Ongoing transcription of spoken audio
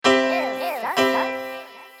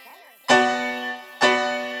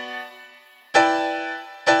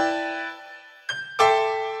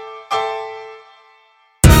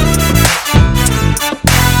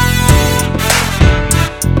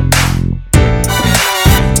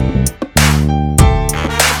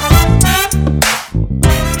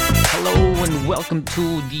welcome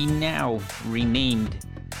to the now renamed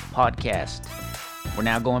podcast. We're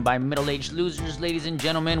now going by Middle-Aged Losers, ladies and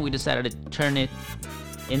gentlemen. We decided to turn it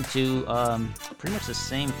into pretty much the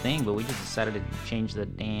same thing, but we just decided to change the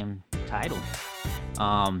damn title.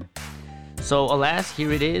 So alas,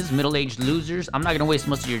 here it is, Middle-Aged Losers. I'm not going to waste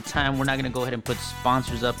most of your time. We're not going to go ahead and put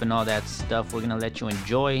sponsors up and all that stuff. We're going to let you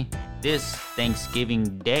enjoy this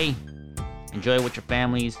Thanksgiving Day. Enjoy it with your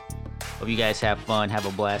families. Hope you guys have fun, have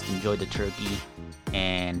a blast, enjoy the turkey,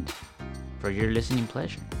 and for your listening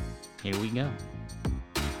pleasure, here we go.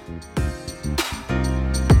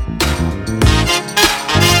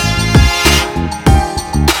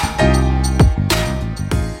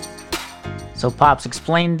 So, Pops,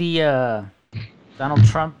 explain the Donald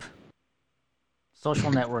Trump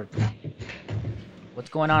social network. What's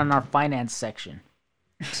going on in our finance section?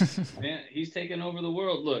 Man, he's taking over the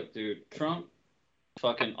world. Look, dude, Trump,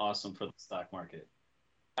 fucking awesome for the stock market.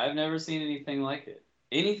 I've never seen anything like it.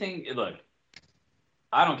 Look,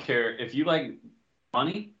 I don't care if you like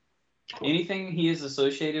money, anything he is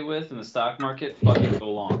associated with in the stock market, fucking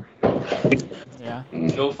go long. Yeah.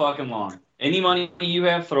 Go fucking long. Any money you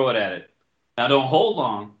have, throw it at it. Now don't hold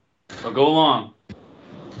long, but go long.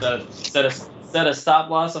 Set a stop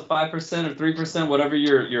loss of 5% or 3%, whatever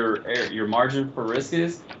your margin for risk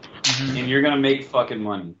is, and you're gonna make fucking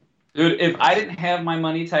money. Dude, if I didn't have my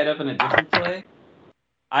money tied up in a different play,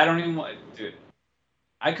 I don't even want... Dude,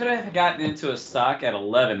 I could have gotten into a stock at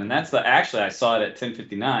 11, and actually, I saw it at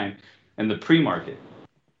 10.59 in the pre-market.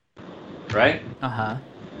 Right? Uh-huh.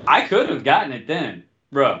 I could have gotten it then.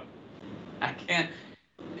 Bro, I can't...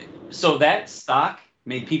 So that stock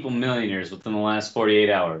made people millionaires within the last 48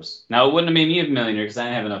 hours. Now, it wouldn't have made me a millionaire because I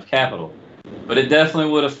didn't have enough capital. But it definitely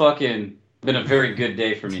would have fucking been a very good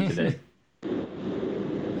day for me today.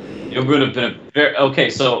 It would have been a very... Okay,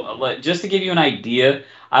 so just to give you an idea,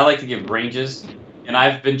 I like to give ranges, and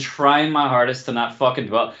I've been trying my hardest to not fucking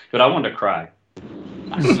dwell... But I wanted to cry.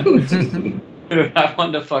 I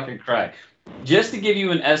wanted to fucking cry. Just to give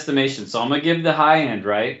you an estimation, so I'm going to give the high end,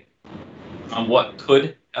 right? On what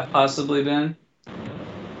could have possibly been.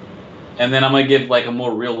 And then I'm going to give like a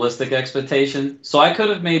more realistic expectation. So I could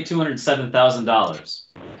have made $207,000.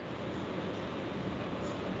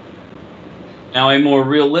 Now a more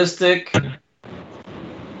realistic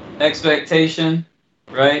expectation,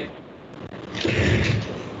 right?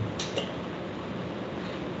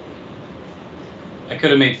 I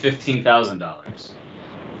could have made $15,000.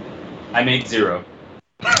 I made $0.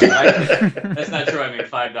 That's not true. I made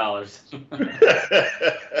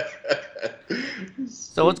 $5.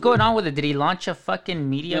 So what's going on with it? Did he launch a fucking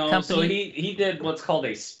media company? So he did what's called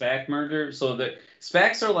a SPAC merger. So the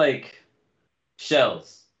SPACs are like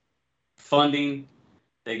shells, funding.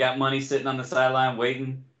 They got money sitting on the sideline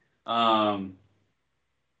waiting, and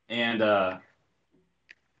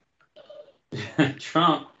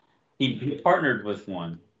Trump he partnered with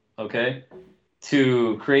one, okay,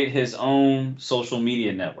 to create his own social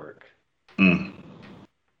media network.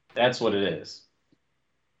 That's what it is.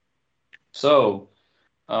 So,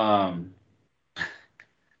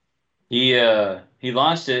 he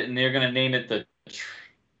launched it, and they're gonna name it the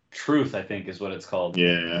Truth, I think, is what it's called.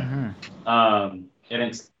 Yeah. And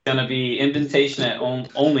it's gonna be invitation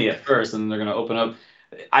only at first, and they're gonna open up.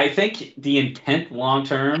 I think the intent long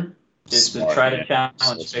term is to try to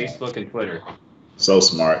challenge Facebook and Twitter. So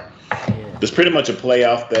smart. Yeah. It's pretty much a play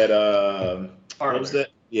off that. Parler. What was that?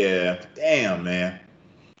 Yeah. Damn, man.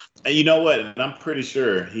 And you know what? And I'm pretty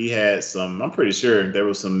sure I'm pretty sure there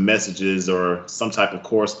was some messages or some type of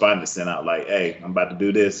correspondence sent out like, hey, I'm about to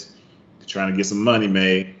do this. Trying to get some money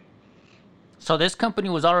made. So this company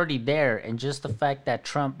was already there, and just the fact that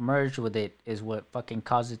Trump merged with it is what fucking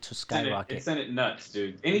caused it to skyrocket. It sent it nuts,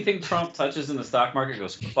 dude. Anything Trump touches in the stock market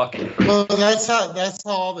goes fucking crazy. Well, that's how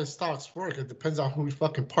all the stocks work. It depends on who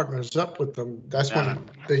fucking partners up with them. That's when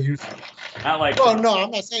they use. Not like. Well, no,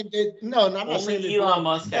 I'm not saying they. No, I'm not saying only Elon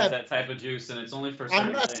Musk has that type of juice, and it's only for.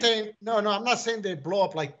 I'm not saying I'm not saying they blow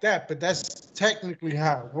up like that, but that's technically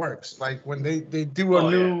how it works. Like when they do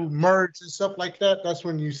a new merge and stuff like that, that's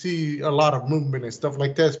when you see a lot of movement and stuff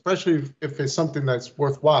like that, especially if it's something that's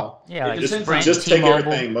worthwhile. Yeah, like just take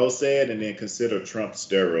everything Mo said and then consider Trump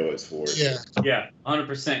steroids for it. Yeah,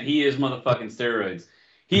 100%. He is motherfucking steroids.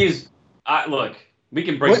 He is. Look, we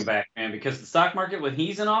can bring him back, man, because the stock market when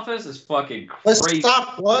he's in office is fucking crazy. What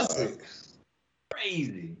stock was it?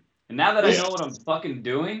 Crazy. And now that I know what I'm fucking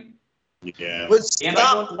doing, yeah. And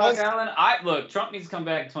I go to Long Island. Look, Trump needs to come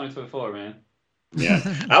back in 2024, man. Yeah,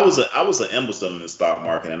 I was an imbecile in the stock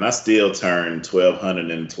market, and I still turned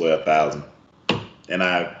 1,200 into 12,000. And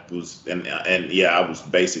I was, and yeah, I was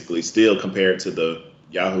basically still compared to the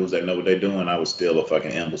yahoos that know what they're doing, I was still a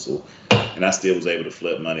fucking imbecile, and I still was able to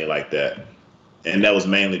flip money like that, and that was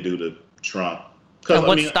mainly due to Trump. And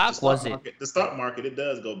what stock was it? The stock market, it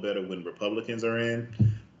does go better when Republicans are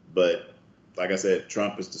in, but like I said,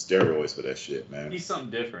 Trump is the steroids for that shit, man. He's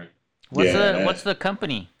something different. What's the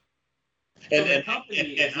company? And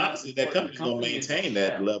honestly, that company's gonna maintain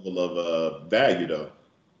that level of value, though.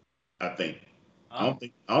 I think. I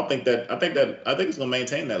think it's gonna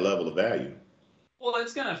maintain that level of value. Well,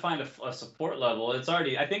 it's gonna find a support level.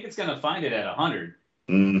 I think it's gonna find it at 100,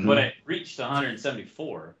 Mm-hmm. but it reached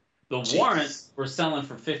 174. The warrants were selling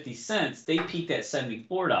for 50 cents. They peaked at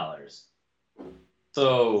 $74.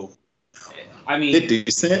 So, I mean,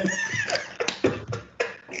 50 cents.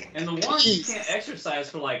 And the warrants you can't exercise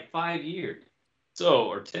for like 5 years,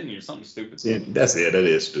 or 10 years, something stupid. Yeah, that's it. That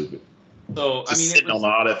is stupid. So just sitting on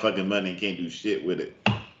all that fucking money and can't do shit with it,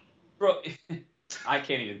 bro. I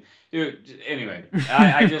can't even, dude. Anyway,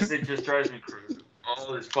 it just drives me crazy.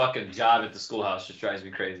 All this fucking job at the schoolhouse just drives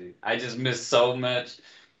me crazy. I just miss so much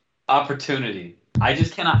opportunity. I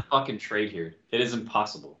just cannot fucking trade here. It is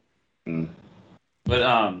impossible. Mm. But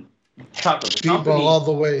chocolate. The people company, all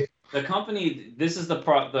the way. The company. This is the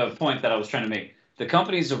point that I was trying to make. The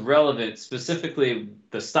company's irrelevant. Specifically,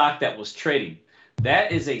 the stock that was trading.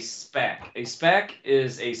 That is a SPAC. A SPAC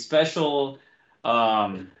is a special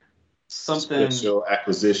special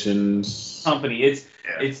acquisitions company. It's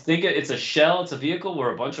a shell. It's a vehicle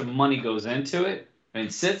where a bunch of money goes into it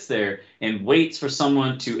and sits there and waits for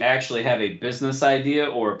someone to actually have a business idea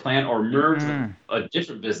or a plan or merge with a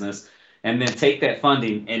different business and then take that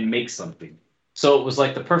funding and make something. So it was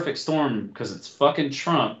like the perfect storm because it's fucking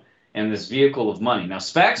Trump and this vehicle of money. Now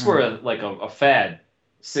SPACs were a fad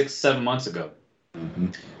 6-7 months ago. Mm-hmm.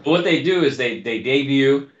 But what they do is they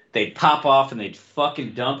debut, they'd pop off and they'd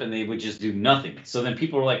fucking dump and they would just do nothing. So then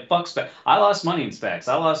people were like, fuck SPACs. I lost money in SPACs.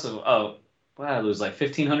 I lost, I lose like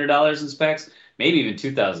 $1,500 in SPACs, maybe even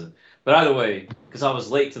 $2,000. But either way, because I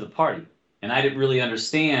was late to the party and I didn't really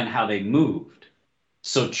understand how they moved.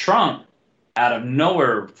 So Trump, out of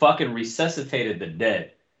nowhere, fucking resuscitated the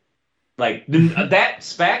dead. Like that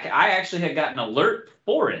SPAC, I actually had gotten an alert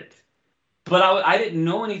for it. But I didn't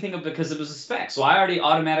know anything because it was a SPAC, so I already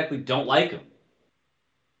automatically don't like him.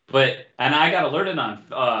 And I got alerted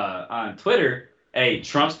on Twitter, hey,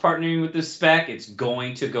 Trump's partnering with this SPAC, it's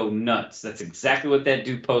going to go nuts. That's exactly what that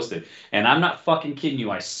dude posted. And I'm not fucking kidding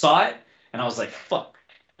you. I saw it, and I was like, fuck.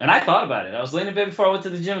 And I thought about it. I was laying in bed before I went to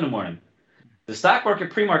the gym in the morning. The stock market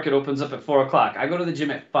pre-market opens up at 4 o'clock. I go to the gym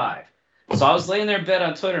at 5. So I was laying there in bed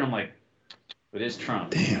on Twitter, and I'm like, it is Trump.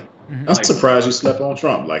 Damn. I'm surprised you slept on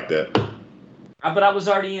Trump like that. But I was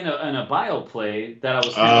already in a bio play that I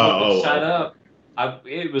was shot up.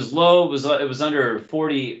 It was low. It was under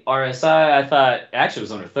 40 RSI. I thought actually it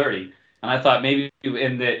was under 30, and I thought maybe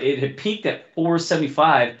it had peaked at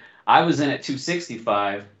 475. I was in at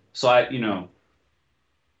 265. So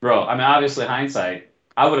bro. I mean, obviously hindsight,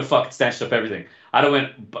 I would have fucking snatched up everything. I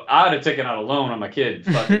would have taken out a loan on my kid.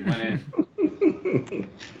 Fucking went in.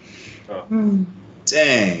 So.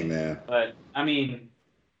 Dang, man. But I mean.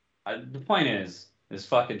 The point is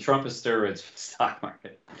fucking Trump is steroids for the stock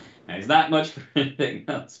market. Now, he's not much for anything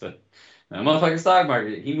else, but the motherfucking stock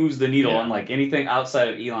market, he moves the needle unlike anything outside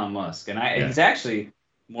of Elon Musk. And he's actually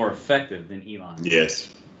more effective than Elon.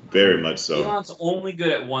 Yes, very much so. Elon's only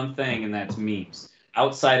good at one thing, and that's memes,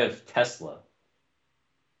 outside of Tesla.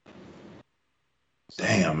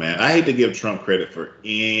 Damn, man. I hate to give Trump credit for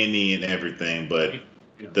any and everything, but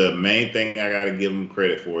the main thing I got to give him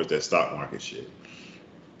credit for is that stock market shit.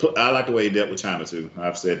 I like the way he dealt with China too.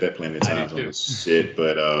 I've said that plenty of times on this shit,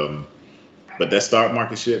 but that stock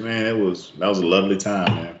market shit, man, that was a lovely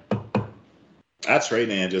time, man. I trade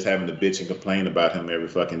in just having to bitch and complain about him every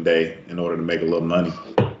fucking day in order to make a little money.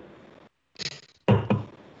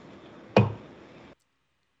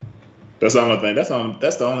 That's the only thing.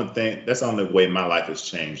 That's the only way my life has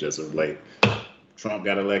changed as of late. Trump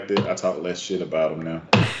got elected. I talk less shit about him now.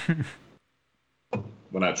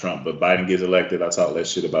 Well, not Trump, but Biden gets elected, I talk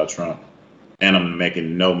less shit about Trump. And I'm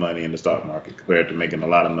making no money in the stock market compared to making a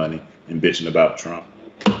lot of money and bitching about Trump.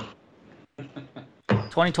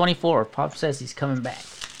 2024, Pop says he's coming back.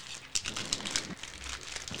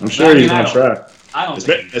 I'm sure he's going to try. I don't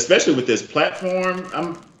especially with this platform.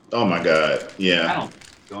 Oh my God. Yeah. I don't think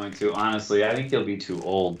he's going to, honestly. I think he'll be too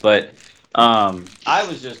old. But I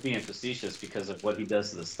was just being facetious because of what he does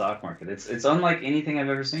to the stock market. It's unlike anything I've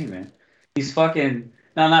ever seen, man. He's fucking...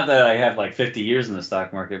 Now, not that I have like 50 years in the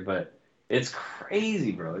stock market, but it's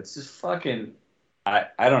crazy, bro. It's just fucking... I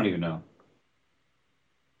don't even know.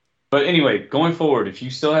 But anyway, going forward, if you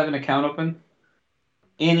still have an account open,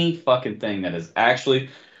 any fucking thing that is actually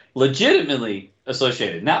legitimately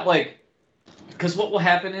associated. Not like, because what will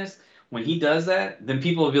happen is when he does that, then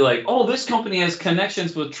people will be like, oh, this company has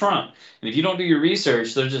connections with Trump. And if you don't do your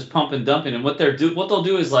research, they're just pump and dumping. And what they'll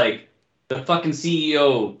do is like the fucking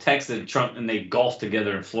CEO texted Trump and they golfed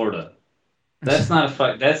together in Florida. That's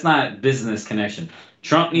not business connection.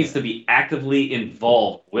 Trump needs to be actively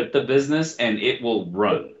involved with the business and it will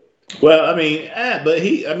run. Well, I mean, but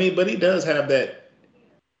he does have that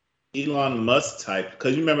Elon Musk type,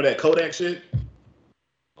 because you remember that Kodak shit?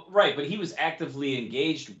 Right, but he was actively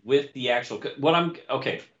engaged with the actual. What I'm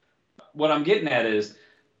getting at is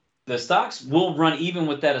the stocks will run even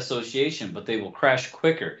with that association, but they will crash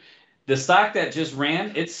quicker. The stock that just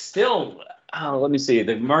ran, it's still. Oh, let me see.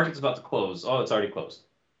 The market's about to close. Oh, it's already closed.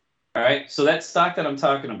 All right, so that stock that I'm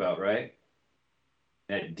talking about, right?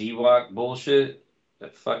 That DWOC bullshit,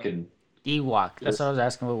 that fucking DWOC. That's what I was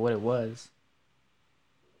asking what it was.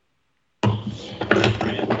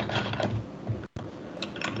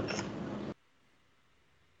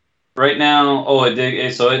 Right now,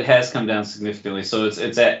 so it has come down significantly. So it's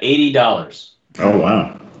at $80. Oh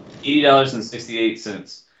wow,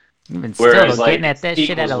 $80.68. Even still, though, getting at that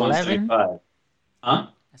shit at 11. Huh? I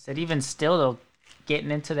said even still, though,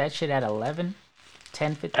 getting into that shit at 11,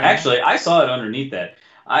 10:50. Actually, I saw it underneath that.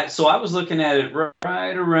 I was looking at it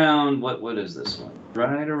right around what is this one?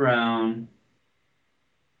 Right around.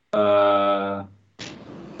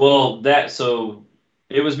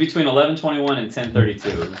 It was between 11:21 and 10:32.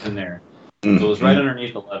 It was in there. So it was right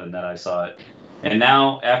underneath 11 that I saw it. And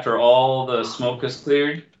now, after all the smoke is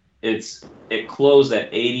cleared, it closed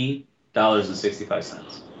at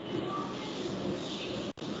 $80.65.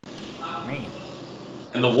 Man.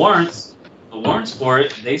 And the warrants for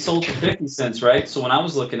it, they sold for 50 cents, right? So when I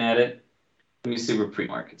was looking at it, let me see where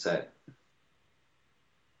pre-market's at.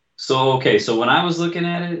 So when I was looking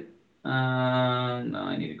at it, no,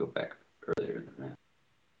 I need to go back earlier than that.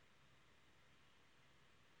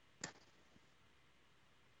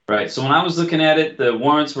 Right, so when I was looking at it, the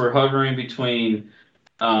warrants were hovering between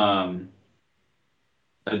 $1.80,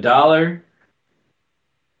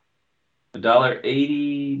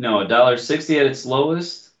 $1.60 at its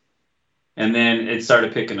lowest, and then it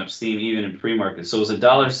started picking up steam even in pre-market. So it was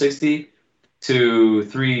 $1.60 to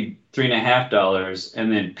 $3.50,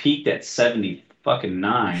 and then peaked at 70 fucking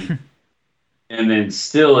 9, and then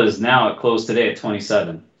still is now at close today at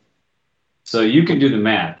 27. So you can do the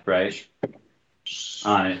math, right?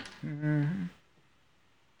 On it. Mm-hmm.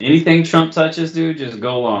 Anything Trump touches, dude, just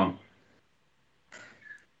go long.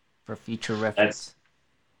 For future reference.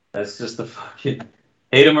 That's just the fucking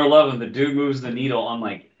hate him or love him. The dude moves the needle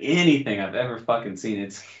unlike anything I've ever fucking seen.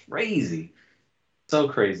 It's crazy. So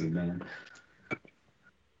crazy, man.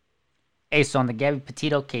 Hey, so on the Gabby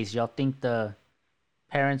Petito case, y'all think the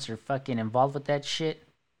parents are fucking involved with that shit?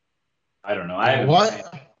 I don't know. I haven't.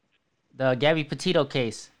 What? The Gabby Petito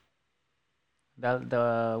case.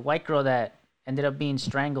 The white girl that ended up being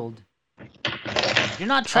strangled. You're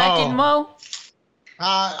not tracking, Mo?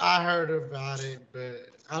 I heard about it, but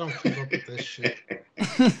I don't keep up with this shit.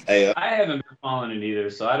 Hey, I haven't been following it either,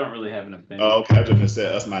 so I don't really have an opinion. Oh, okay. I just gonna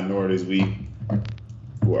say us minorities,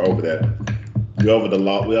 we're over that. We over the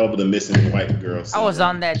law. We over the missing white girls. I was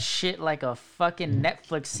on that shit like a fucking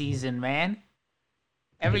Netflix season, man.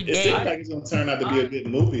 Every It day. seems like it's gonna turn out to be a good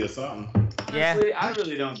movie or something. Yeah. Honestly, I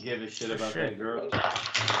really don't give a shit about that girl.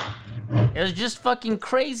 It was just fucking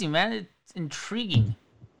crazy, man. It's intriguing.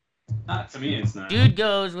 Not to me, it's not. Dude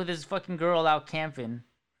goes with his fucking girl out camping,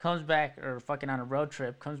 comes back, or fucking on a road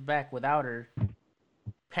trip, comes back without her.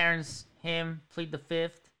 Parents, him, plead the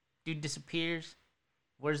fifth. Dude disappears.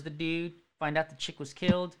 Where's the dude? Find out the chick was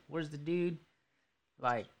killed. Where's the dude?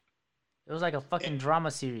 Like, it was like a fucking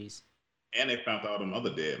drama series. And they found all them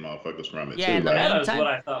other dead motherfuckers from it Yeah, too. and the Like, That was what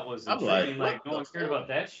I thought was I'm intriguing. like, Like, no one cared about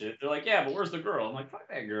that shit. They're like, yeah, but where's the girl? I'm like, fuck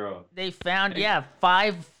that girl. They found,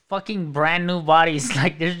 5 fucking brand new bodies.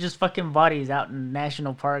 Like, there's just fucking bodies out in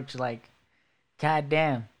national parks. Like,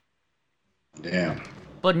 goddamn. damn.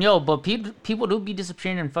 But people do be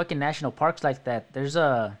disappearing in fucking national parks like that. There's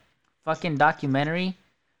a fucking documentary.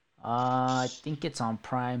 I think it's on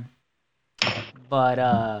Prime.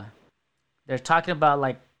 But they're talking about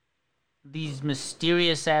like these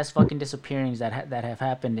mysterious ass fucking disappearings that have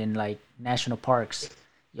happened in like national parks,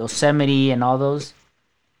 Yosemite and all those.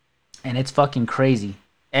 And it's fucking crazy.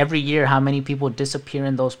 Every year, how many people disappear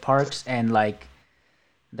in those parks, and like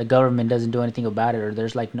the government doesn't do anything about it, or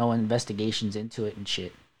there's like no investigations into it and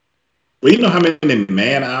shit. Well, you know how many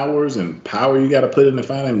man hours and power you got to put into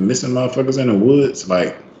finding missing motherfuckers in the woods?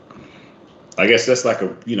 Like, I guess that's like a,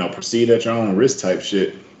 proceed at your own risk type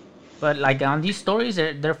shit. But like on these stories,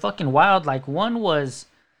 they're fucking wild. Like one was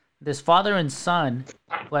this father and son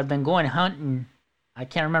who had been going hunting. I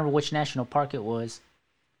can't remember which national park it was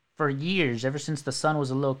for years, ever since the son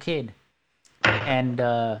was a little kid. And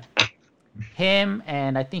him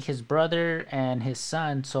and I think his brother and his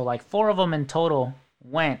son, so like 4 of them in total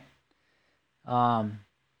went.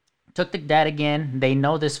 Took the dad again. They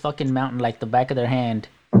know this fucking mountain like the back of their hand.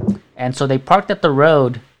 And so they parked at the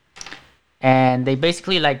road. And they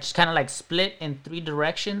basically like just kind of like split in 3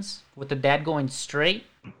 directions with the dad going straight.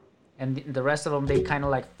 And the rest of them, they kind of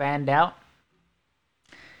like fanned out.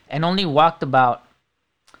 And only walked about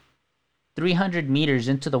 300 meters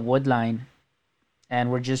into the wood line. And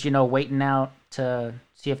we're just, waiting out to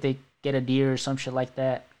see if they get a deer or some shit like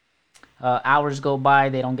that. Hours go by,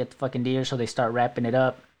 they don't get the fucking deer, so they start wrapping it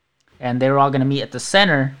up. And they were all going to meet at the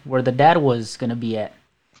center where the dad was going to be at.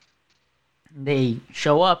 They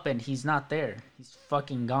show up and he's not there. He's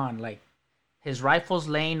fucking gone. Like, his rifle's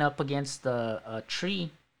laying up against the tree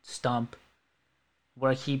stump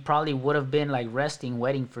where he probably would have been like resting,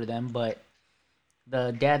 waiting for them, but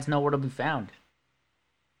the dad's nowhere to be found.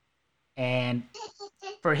 And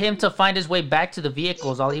for him to find his way back to the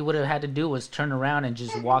vehicles, all he would have had to do was turn around and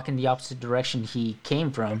just walk in the opposite direction he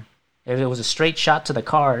came from. If it was a straight shot to the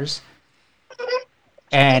cars.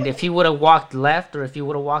 And if he would have walked left or if he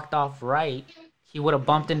would have walked off right, he would have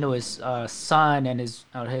bumped into his son and his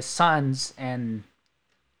sons and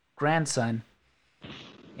grandson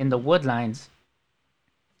in the woodlines.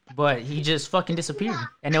 But he just fucking disappeared.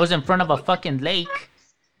 And it was in front of a fucking lake.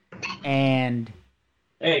 And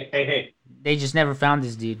Hey. They just never found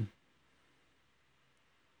this dude.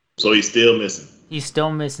 So he's still missing. He's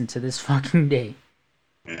still missing to this fucking day.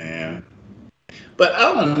 Yeah. But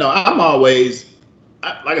I don't know. I'm always,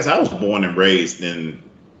 like I said, I was born and raised in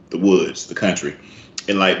the woods, the country.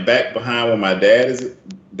 And like back behind where my dad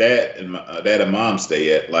and mom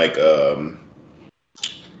stay at, like,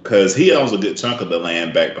 because he owns a good chunk of the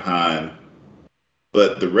land back behind.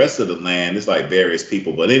 But the rest of the land is like various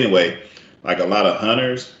people. But anyway, like a lot of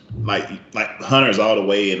hunters, like hunters all the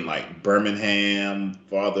way in like Birmingham,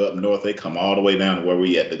 farther up north, they come all the way down to where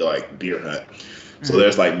we at to go like deer hunt. So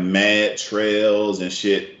there's like mad trails and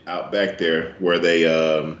shit out back there where they,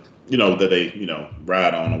 that they,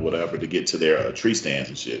 ride on or whatever to get to their tree stands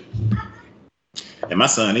and shit. And my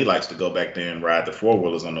son, he likes to go back there and ride the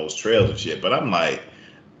 4-wheelers on those trails and shit. But I'm like,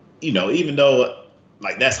 even though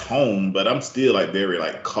like that's home, but I'm still like very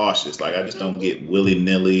like cautious. Like I just don't get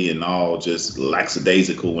willy-nilly and all just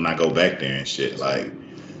lackadaisical when I go back there and shit. Like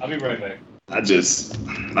I'll be right back. I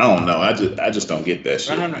don't know. I just don't get that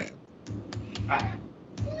shit. No.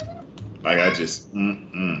 Like I just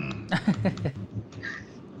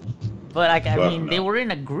But like I mean, they were in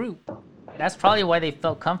a group. That's probably why they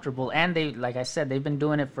felt comfortable. And they, like I said, they've been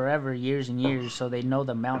doing it forever, years and years, so they know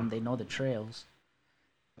the mountain, they know the trails.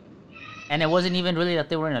 And it wasn't even really that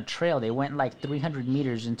they were in a trail. They went like 300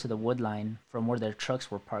 meters into the wood line from where their trucks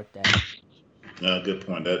were parked at. Good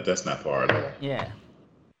point. That's not far at all. Yeah.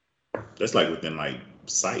 That's like within like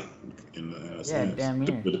sight. In a sense. Damn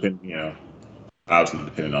near. Depending, obviously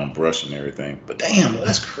depending on brush and everything. But damn,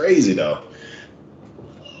 that's crazy though.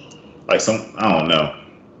 Like I don't know.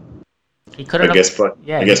 He couldn't. I guess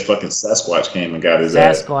fucking Sasquatch came and got his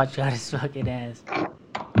ass. Sasquatch got his fucking ass. Dude,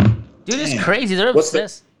 Damn. it's crazy. They're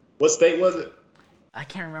obsessed. What state was it? I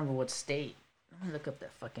can't remember what state. Let me look up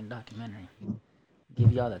that fucking documentary.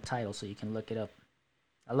 Give y'all the title so you can look it up.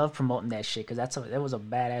 I love promoting that shit because that was a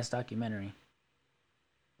badass documentary.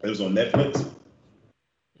 It was on Netflix?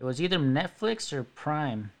 It was either Netflix or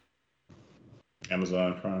Prime.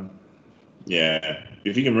 Amazon Prime. Yeah.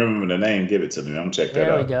 If you can remember the name, give it to me. I'm gonna check that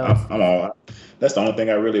there out. We go. I'm all. That's the only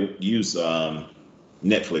thing I really use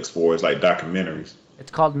Netflix for is like documentaries.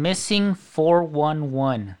 It's called Missing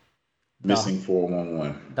 411. Missing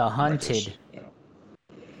 411. The Hunted.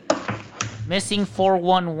 Missing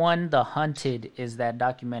 411, The Hunted is that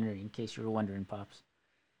documentary, in case you were wondering, Pops.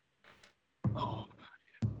 Oh.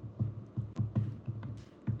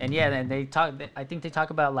 And yeah, then I think they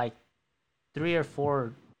talk about like 3 or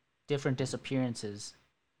 4 different disappearances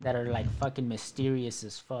that are like fucking mysterious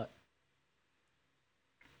as fuck.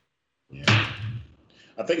 Yeah.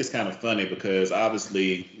 I think it's kind of funny because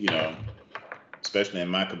obviously, especially in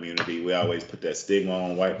my community, we always put that stigma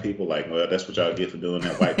on white people. Like, well, that's what y'all get for doing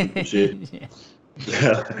that white people shit.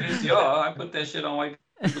 It's y'all. I put that shit on white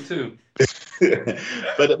people too.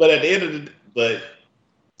 but at the end of but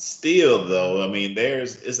still though, I mean,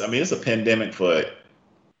 it's a pandemic for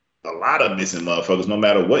a lot of missing motherfuckers, no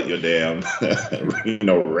matter what your damn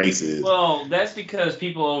race is. Well, that's because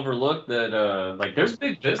people overlook that like there's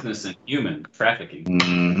big business in human trafficking.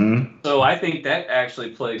 Mm-hmm. So I think that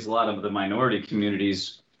actually plagues a lot of the minority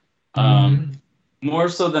communities, more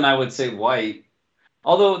so than I would say white.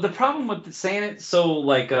 Although the problem with saying it so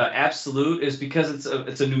like absolute is because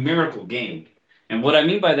it's a numerical game, and what I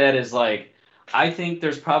mean by that is like I think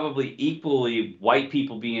there's probably equally white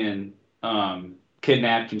people being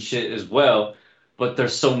kidnapped and shit as well, but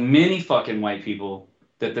there's so many fucking white people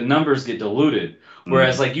that the numbers get diluted.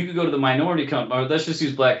 Whereas like you could go to the minority or let's just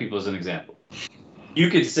use black people as an example.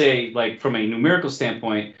 You could say like from a numerical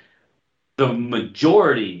standpoint, the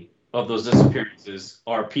majority of those disappearances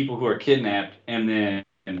are people who are kidnapped and then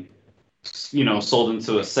sold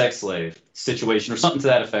into a sex slave situation or something to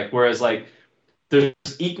that effect. Whereas like there's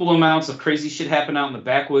equal amounts of crazy shit happening out in the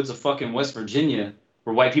backwoods of fucking West Virginia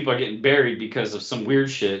where white people are getting buried because of some weird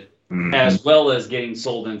shit, as well as getting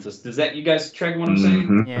sold into. Does that you guys track what I'm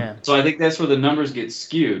saying? Yeah. So I think that's where the numbers get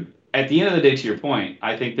skewed. At the end of the day, to your point,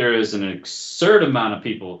 I think there is an absurd amount of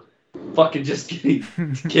people fucking just getting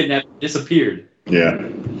kidnapped, disappeared. Yeah.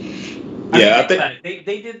 I think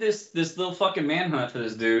they did this little fucking manhunt for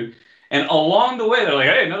this dude, and along the way they're like,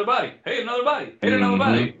 hey, another body, hey, another body, hey, another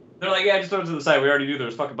body. They're like, yeah, just throw it to the side. We already knew there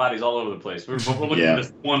was fucking bodies all over the place. We're looking at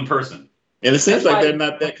this one person. And it seems like they're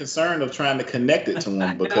not that concerned of trying to connect it to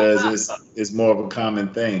them because it's more of a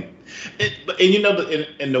common thing.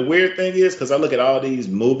 And the weird thing is, because I look at all these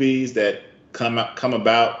movies that come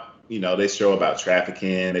about, they show about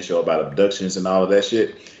trafficking, they show about abductions and all of that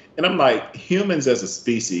shit. And I'm like, humans as a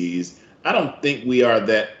species, I don't think we are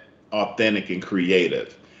that authentic and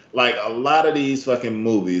creative. Like a lot of these fucking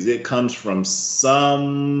movies, it comes from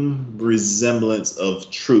some resemblance of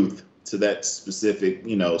truth to that specific,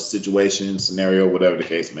 situation, scenario, whatever the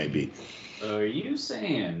case may be. Are you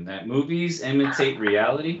saying that movies imitate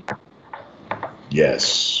reality?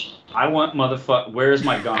 Yes. I want where's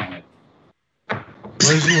my gauntlet?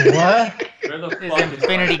 Where's your what? Where the It's fuck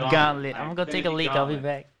Infinity is my Gauntlet. I'm gonna go take a leak. I'll be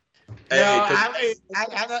back.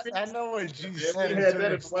 I know what you said.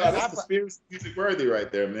 That's conspiracy music worthy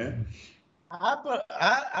right there, man.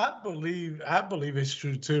 I believe it's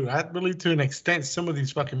true too. I believe to an extent some of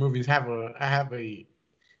these fucking movies have a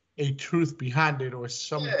truth behind it or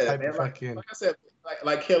some type of fucking. Like I said,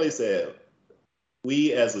 like Kelly said,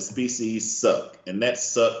 we as a species suck, and that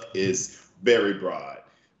suck is very broad.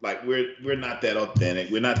 Like we're not that authentic.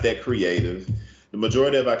 We're not that creative. The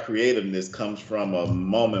majority of our creativeness comes from a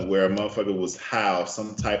moment where a motherfucker was high,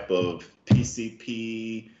 some type of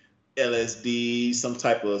PCP, LSD, some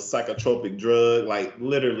type of psychotropic drug. Like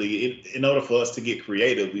literally, in order for us to get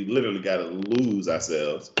creative, we literally got to lose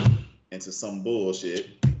ourselves into some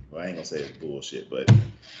bullshit. Well, I ain't gonna say it's bullshit, but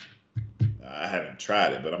I haven't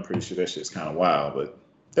tried it, but I'm pretty sure that shit's kind of wild. But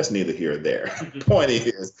that's neither here or there. Point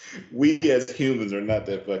is, we as humans are not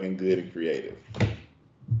that fucking good and creative.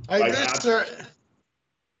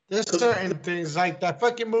 There's certain things like that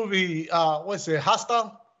fucking movie. What's it?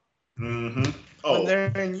 Hostile. Mm-hmm. Oh.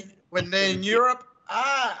 When they're in Europe,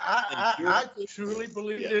 I truly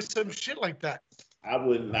believe there's some shit like that. I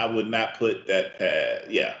would not put that.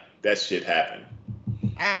 Yeah, that shit happened.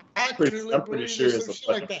 I'm pretty sure it's a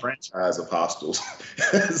fucking franchise of hostels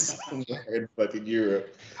somewhere in fucking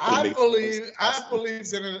Europe. I believe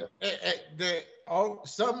that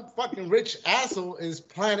some fucking rich asshole is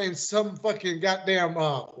planning some fucking goddamn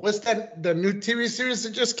what's that? The new TV series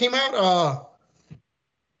that just came out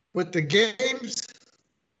with the games.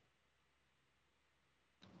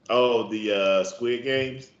 Oh, the Squid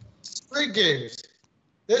Games. Squid Games.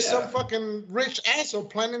 There's some fucking rich asshole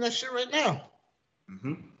planning that shit right now.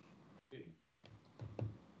 Mm-hmm.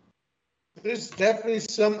 There's definitely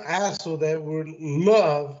some asshole that would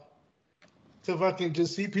love to fucking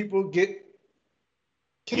just see people get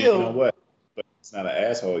killed. You know what? But it's not an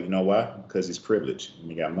asshole. You know why? Because he's privileged and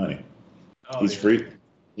he got money. He's free.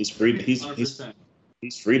 He's free.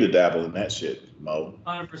 He's free to dabble in that shit, Mo.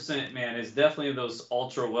 100%, man. It's definitely those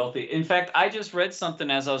ultra wealthy. In fact, I just read something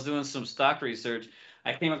as I was doing some stock research.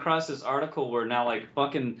 I came across this article where now like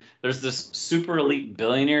fucking there's this super elite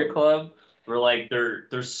billionaire club where like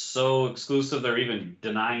they're so exclusive they're even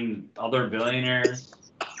denying other billionaires.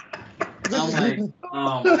 I'm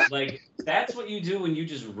like that's what you do when you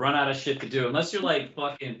just run out of shit to do. Unless you're like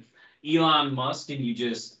fucking Elon Musk and you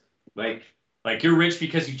just like you're rich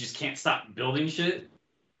because you just can't stop building shit.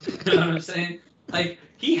 You know what I'm saying? Like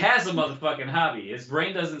he has a motherfucking hobby. His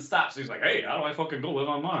brain doesn't stop. So he's like, hey, how do I fucking go live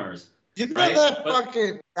on Mars? You know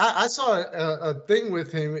I saw a thing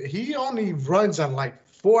with him. He only runs on like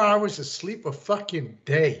 4 hours of sleep a fucking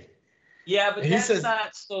day. Yeah, but He said,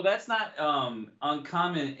 that's not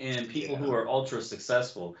uncommon in people who are ultra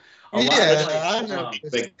successful. A lot yeah, of like I know.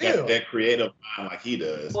 They got Still, that creative mind like he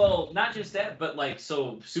does. well, not just that, but like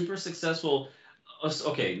so super successful.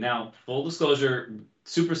 Okay, now full disclosure,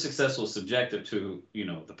 super successful is subjective to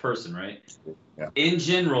the person, right? Yeah. In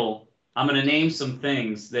general, I'm gonna name some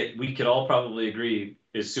things that we could all probably agree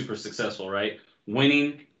is super successful, right?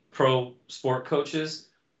 Winning pro sport coaches,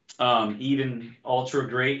 even ultra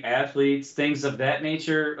great athletes, things of that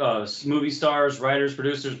nature, movie stars, writers,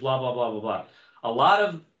 producers, blah blah blah blah blah. A lot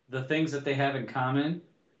of the things that they have in common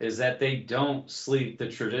is that they don't sleep the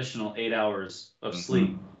traditional 8 hours of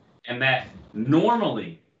sleep, and that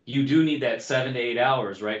normally you do need that 7 to 8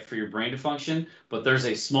 hours, right, for your brain to function. But there's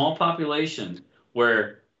a small population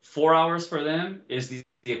where 4 hours for them is the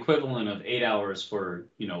equivalent of 8 hours for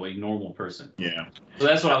a normal person. Yeah. So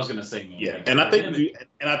that's what I was gonna say. Yeah, and I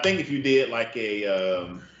think if you did like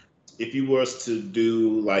if you was to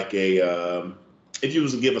do like if you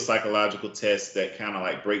was to give a psychological test that kind of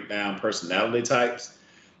like break down personality types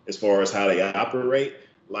as far as how they operate,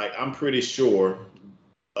 like I'm pretty sure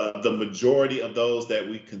the majority of those that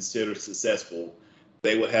we consider successful,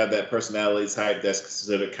 they would have that personality type that's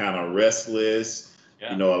considered kind of restless.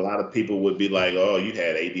 Yeah. A lot of people would be like, "Oh, you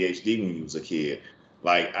had ADHD when you was a kid."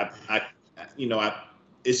 Like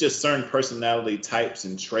it's just certain personality types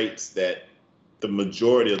and traits that the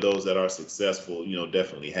majority of those that are successful,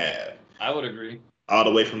 definitely have. I would agree. All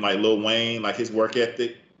the way from like Lil Wayne, like his work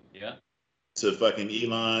ethic. Yeah. To fucking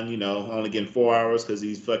Elon, only getting 4 hours because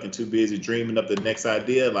he's fucking too busy dreaming up the next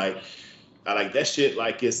idea. Like, I like that shit.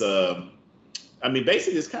 Like it's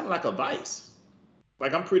basically it's kind of like a vice.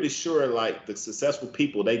 Like I'm pretty sure like the successful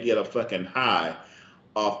people, they get a fucking high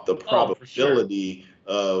off the probability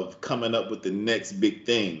of coming up with the next big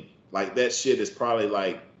thing. Like that shit is probably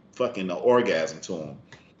like fucking an orgasm to them.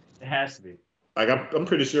 It has to be. Like I'm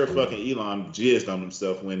pretty sure fucking Elon jizzed on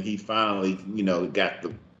himself when he finally, got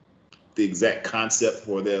the exact concept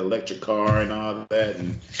for the electric car and all that.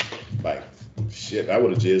 And like, shit, I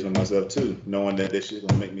would have jizzed on myself too, knowing that this shit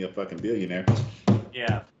gonna make me a fucking billionaire.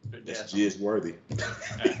 Yeah. That's jizz worthy.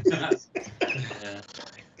 Yeah.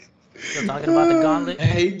 Still talking about the gauntlet?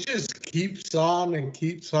 And he just keeps on and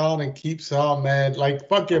keeps on and keeps on, man. Like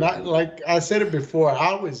fucking, like I said it before,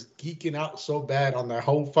 I was geeking out so bad on that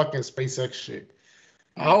whole fucking SpaceX shit.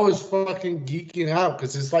 I was fucking geeking out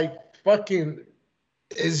because it's like fucking,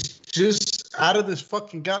 it's just out of this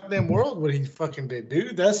fucking goddamn world what he fucking did,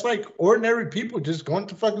 dude. That's like ordinary people just going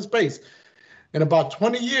to fucking space. In about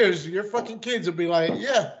 20 years, your fucking kids will be like,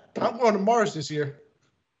 yeah, I'm going to Mars this year.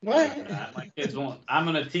 What? My kids won't. I'm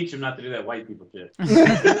gonna teach them not to do that white people shit.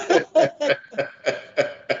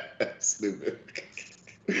 Stupid.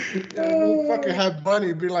 We'll fucking have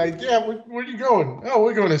Bunny be like, yeah, where you going? Oh,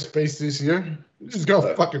 we're going to space this year. Just go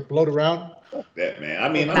fucking float around. That man. I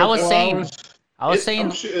mean, I was saying.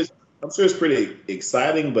 I'm sure it's pretty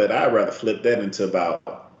exciting, but I'd rather flip that into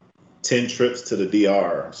about 10 trips to the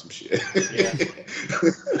DR or some shit. Yeah.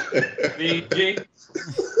 BG.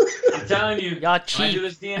 I'm telling you, y'all when I do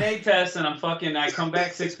this DNA test and I come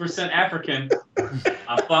back 6% African,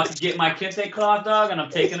 I fucking get my kente cloth, dog, and I'm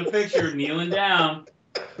taking a picture, kneeling down,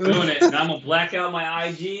 doing it, and I'm gonna black out my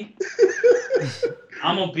IG.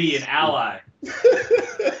 I'm gonna be an ally.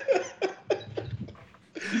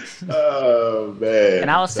 Oh man! And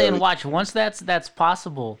I was saying, watch, once that's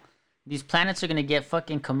possible, these planets are gonna get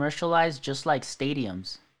fucking commercialized just like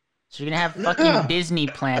stadiums. So you're gonna have fucking Disney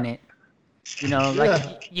Planet.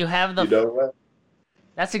 Like you have the. You know what?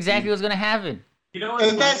 That's exactly what's gonna happen. You know what?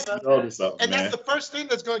 And that's man. the first thing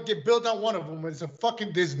that's gonna get built on one of them is a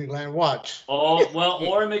fucking Disneyland. Watch. Oh well,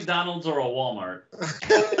 or a McDonald's or a Walmart.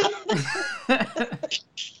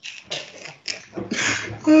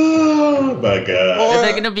 Oh my god! Or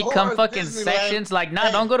they're gonna become fucking sections. Like, nah,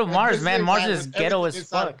 don't go to Mars, man. Mars is ghetto as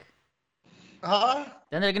fuck. Huh?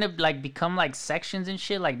 Then they're gonna like become like sections and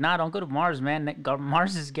shit. Like, nah, don't go to Mars, man.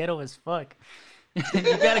 Mars is ghetto as fuck. You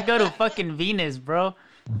gotta go to fucking Venus, bro.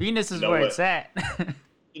 Venus is where it's at.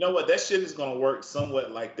 You know what? That shit is gonna work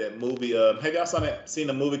somewhat like that movie. Have y'all seen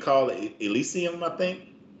a movie called Elysium? I think.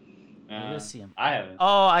 Elysium. I haven't.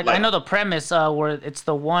 Oh, I know the premise. Where it's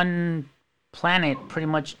the one planet pretty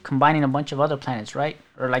much combining a bunch of other planets, right?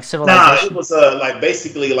 Or like civilization. Nah, it was like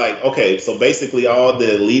basically like, okay, so basically all the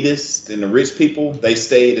elitists and the rich people, they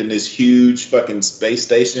stayed in this huge fucking space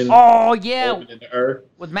station. Oh yeah, in the Earth.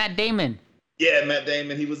 With Matt Damon. Yeah, Matt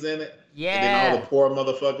Damon, he was in it. Yeah. And then all the poor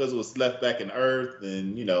motherfuckers was left back in Earth,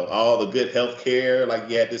 and all the good health care. Like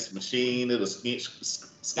you had this machine, it'll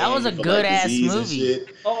That was a scan you for, good like, ass disease and movie.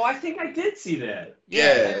 shit. Oh, I think I did see that.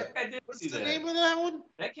 Yeah. I did What's see the that. name of that one?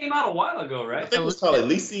 That came out a while ago, I right? think it was called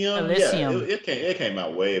Elysium. Elysium. Yeah, it came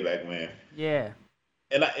out way back when. Yeah.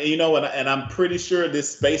 And I'm pretty sure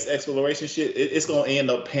this space exploration shit, it's gonna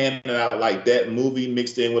end up panning out like that movie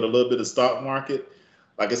mixed in with a little bit of stock market.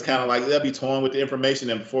 Like it's kind of like they'll be toying with the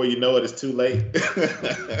information, and before you know it, it's too late.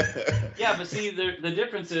 Yeah, but see, the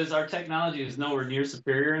difference is our technology is nowhere near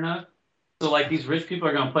superior enough. So like these rich people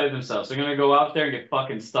are gonna play themselves. They're gonna go out there and get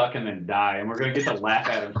fucking stuck and then die, and we're gonna get to laugh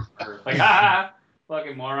at them. Like,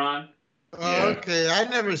 fucking moron. Okay, I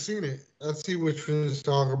never seen it. Let's see which one it's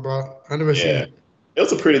talking about. I never seen it. It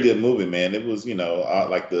was a pretty good movie, man. It was,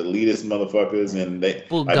 like the elitist motherfuckers, and they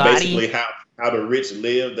like basically how the rich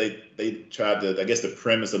live. They tried to, I guess the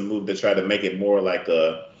premise of the movie, they tried to make it more like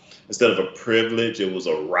instead of a privilege, it was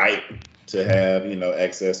a right to have,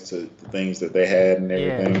 access to the things that they had and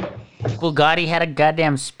everything. Yeah. Bugatti had a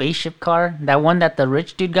goddamn spaceship car. That one that the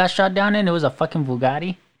rich dude got shot down in, it was a fucking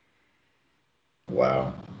Bugatti.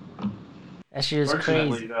 Wow. That shit is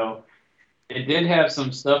crazy. Though, it did have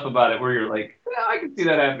some stuff about it where you're like, yeah, I can see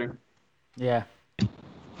that happening. Yeah.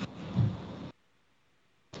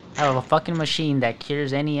 I have a fucking machine that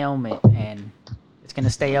cures any ailment, and it's gonna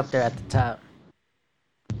stay up there at the top.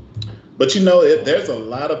 But there's a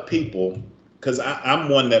lot of people, because I'm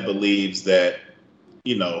one that believes that,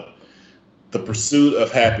 the pursuit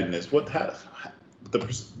of happiness. The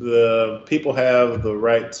people have the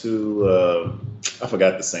right to. I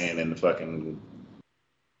forgot the saying in the fucking.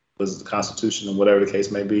 Was it the Constitution or whatever the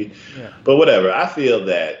case may be? Yeah. But whatever, I feel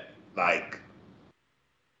that like.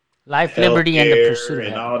 Life, liberty, and the pursuit of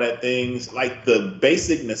and happiness. all that things, like the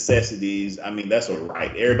basic necessities. I mean, that's a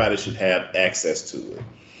right. Everybody should have access to it,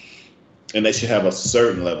 and they should have a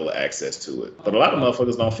certain level of access to it. But a lot of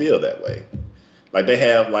motherfuckers don't feel that way. Like they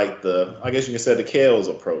have like I guess you can say the Kells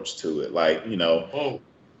approach to it. Like Oh,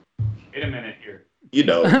 wait a minute here. I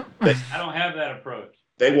don't have that approach.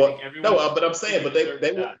 They want but I'm saying, but they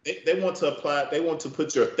want to apply. They want to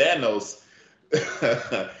put your Thanos.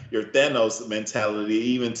 Your Thanos mentality,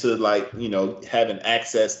 even to having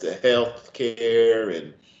access to health care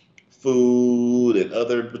and food and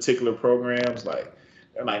other particular programs. Like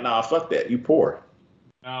they're like, nah, fuck that. You poor.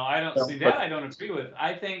 No, I don't see that. I don't agree with.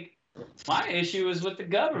 I think my issue is with the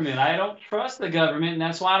government. I don't trust the government, and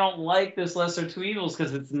that's why I don't like this lesser two evils,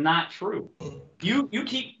 because it's not true. You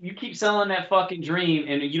keep selling that fucking dream,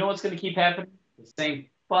 and you know what's going to keep happening? The same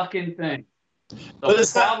fucking thing. But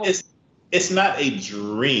it's not a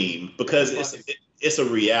dream, because it's a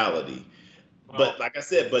reality. Well, but like I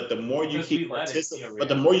said, the more you keep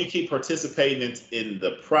participating in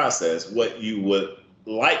the process, what you would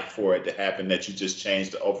like for it to happen, that you just change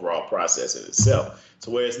the overall process in itself, to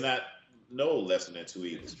where it's not no lesser than two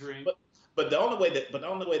evils. But the only way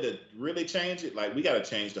to really change it, like we got to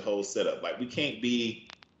change the whole setup. Like you can't be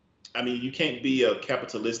a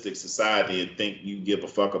capitalistic society and think you give a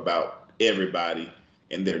fuck about everybody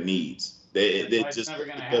and their needs. It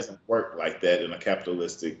doesn't work like that in a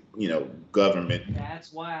capitalistic, government.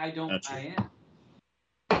 That's why I don't buy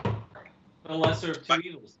in. The lesser of two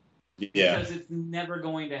evils. Yeah. Because it's never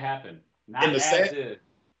going to happen. And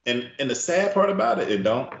the sad part about it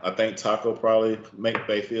don't. I think Taco probably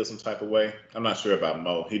may feel some type of way. I'm not sure about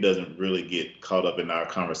Mo. He doesn't really get caught up in our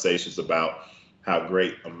conversations about how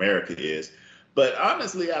great America is. But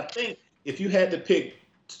honestly, I think if you had to pick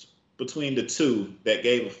between the two that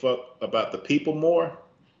gave a fuck about the people more,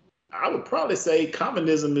 I would probably say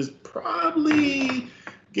communism is probably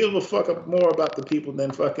give a fuck more about the people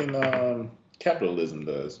than fucking capitalism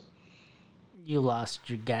does. You lost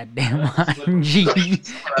your goddamn mind, G.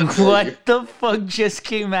 What the fuck just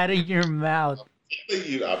came out of your mouth?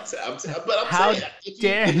 How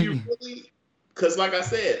dare you? Because like I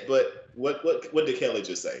said, but what did Kelly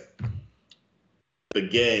just say? The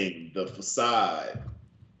game, the facade,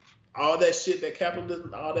 all that shit, that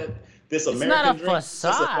capitalism, all that, this American dream, it's not a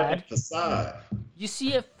facade. It's a facade. You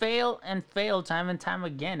see it fail and fail time and time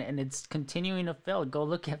again, and it's continuing to fail. Go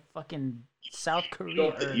look at fucking South Korea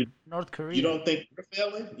or North Korea. You don't think we're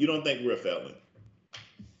failing? You don't think we're failing?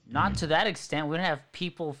 Not to that extent. We don't have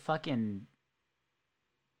people fucking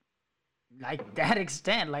like that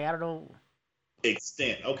extent. Like, I don't know.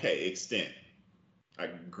 Extent. Okay, extent. I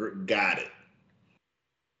got it.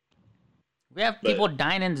 We have people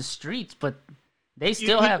dying in the streets, but they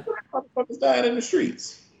still have. Motherfuckers dying in the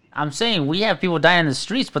streets. I'm saying we have people dying in the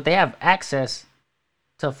streets, but they have access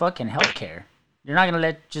to fucking healthcare. You're not gonna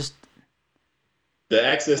let just. The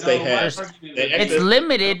access they have. It's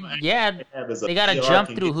limited. Yeah, they gotta jump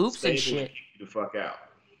through hoops and shit. The fuck out.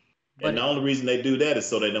 And the only reason they do that is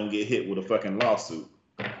so they don't get hit with a fucking lawsuit.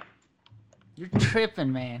 You're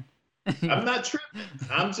tripping, man. I'm not tripping.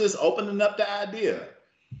 I'm just opening up the idea.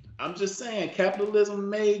 I'm just saying capitalism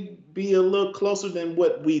may be a little closer than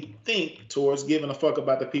what we think towards giving a fuck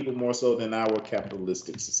about the people more so than our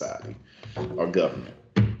capitalistic society or government.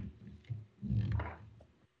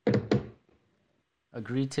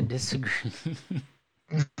 Agree to disagree.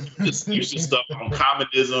 Just using stuff on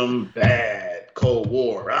communism, bad, Cold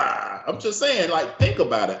War. I'm just saying, like, think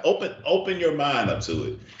about it. Open your mind up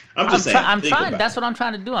to it. I'm saying. I'm trying. That's what I'm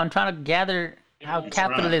trying to do. I'm trying to gather how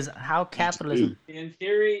capitalism. In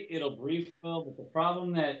theory, it'll brief well, but the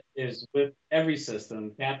problem that is with every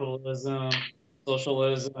system, capitalism,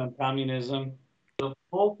 socialism, communism, the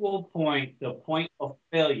focal point, the point of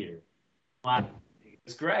failure,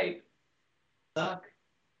 it's great, suck.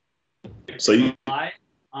 So you rely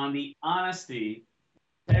on the honesty,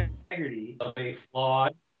 integrity of a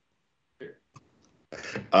flawed.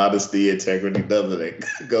 Honesty, integrity, nothing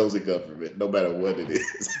goes in government, no matter what it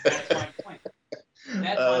is. That's my point.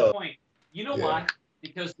 That's my point. You know why?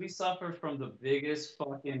 Because we suffer from the biggest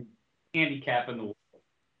fucking handicap in the world.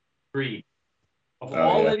 Greed. Of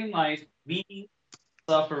all living life, we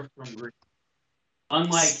suffer from greed.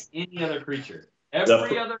 Unlike any other creature.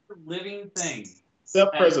 Every other living thing.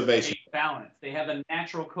 Self-preservation. Balance. They have a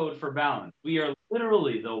natural code for balance. We are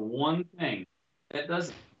literally the one thing that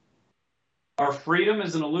does it. Our freedom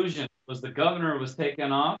is an illusion. Was the governor was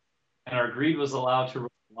taken off, and our greed was allowed to run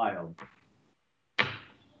wild.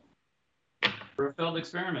 For a failed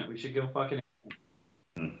experiment, we should go fucking.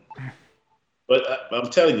 But I'm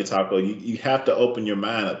telling you, Taco, you have to open your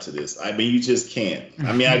mind up to this. I mean, you just can't.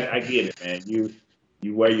 I mean, I get it, man.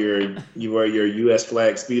 You wear your U.S.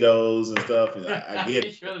 flag Speedos and stuff, and I get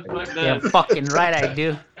it. Yeah, fucking right, I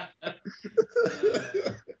do.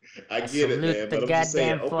 I get it, man. But I'm just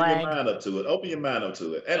saying, open your mind up to it. Open your mind up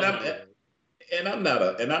to it. And I'm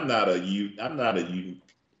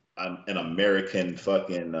an American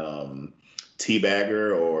fucking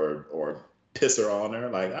teabagger or pisser on her.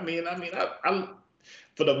 Like, I mean, I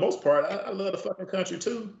for the most part, I love the fucking country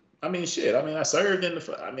too. I mean, shit. I mean, I served in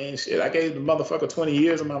the. I mean, shit. I gave the motherfucker 20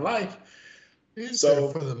 years of my life. So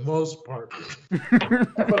for the most part.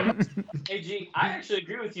 Hey, G, I actually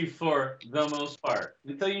agree with you for the most part.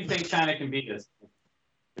 Until you think China can beat us.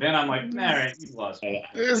 Then I'm like, all right, you've lost.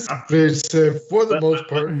 This bitch said for the most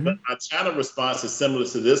part. But my China response is similar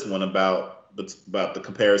to this one about the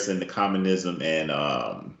comparison to communism and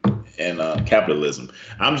capitalism.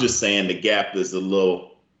 I'm just saying the gap is a little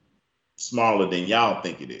smaller than y'all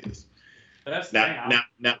think it is. Now, if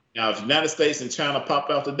the United States and China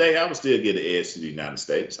popped off today, I would still get an edge to the United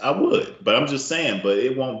States. I would, but I'm just saying, but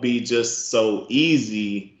it won't be just so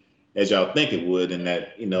easy as y'all think it would, and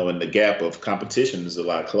that, you know, and the gap of competition is a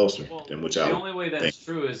lot closer than what y'all think. The only way that's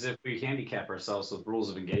true is if we handicap ourselves with rules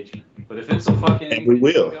of engagement. But if it's a fucking and we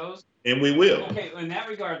will. Okay, in that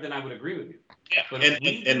regard, then I would agree with you. Yeah, but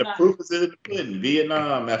and the proof is in the pudding.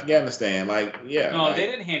 Vietnam, Afghanistan, No, they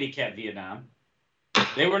didn't handicap Vietnam.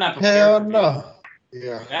 They were not prepared. Hell no.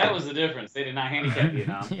 Yeah. That was the difference. They did not handicap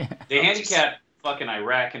Vietnam. Yeah. They handicapped fucking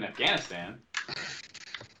Iraq and Afghanistan.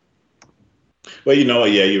 Well, you know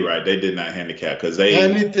what? Yeah, you're right. They did not handicap because they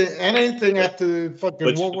anything after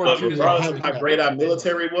fucking World War II. Regardless of how great our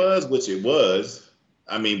military was, which it was,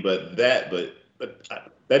 I mean, but that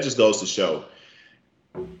just goes to show.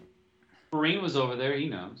 Marine was over there. He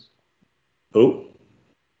knows. Who?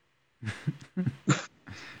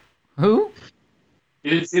 Who? You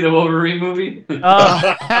didn't see the Wolverine movie?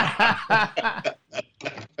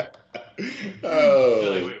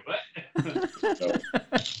 Oh. Wait, what?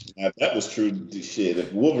 Now, if that was true, shit.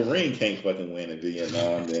 If Wolverine can't fucking win in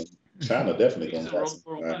Vietnam, then China definitely gonna have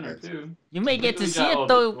some. You may get to see it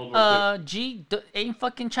though. G, ain't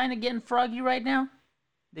fucking China getting froggy right now?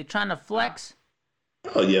 They trying to flex.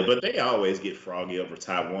 Oh yeah, but they always get froggy over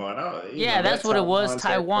Taiwan. That's what it was.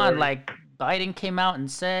 Taiwan, like Biden came out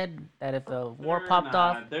and said that if a war popped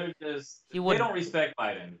off, they don't respect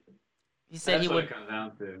Biden. He said That's he would. It comes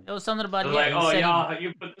down to. It was something about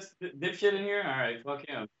you put this dipshit in here. All right, fuck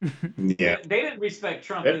him. Yeah. They didn't respect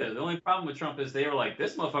Trump either. The only problem with Trump is they were like,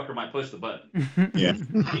 this motherfucker might push the button. Yeah.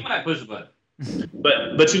 He might push the button.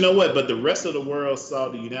 But you know what? But the rest of the world saw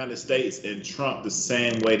the United States and Trump the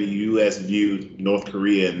same way the U.S. viewed North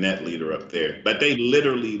Korea and that leader up there. But they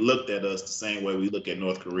literally looked at us the same way we look at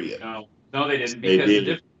North Korea. No, they didn't.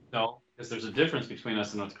 Because there's a difference between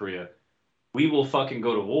us and North Korea. We will fucking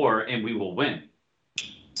go to war and we will win.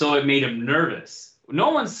 So it made him nervous. No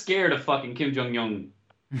one's scared of fucking Kim Jong-un.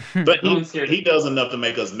 But he does enough to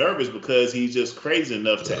make us nervous because he's just crazy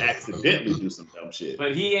enough to accidentally do some dumb shit.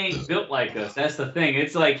 But he ain't built like us. That's the thing.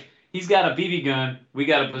 It's like he's got a BB gun, we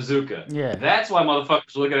got a bazooka. Yeah. That's why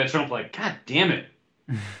motherfuckers are looking at Trump like, God damn it.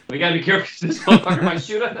 We gotta be careful because this motherfucker might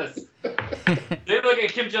shoot us. They look at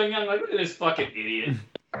Kim Jong-un like, look at this fucking idiot.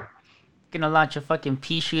 Gonna launch a fucking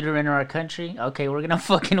pea shooter into our country? Okay, we're gonna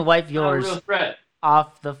fucking wipe Not a real yours threat.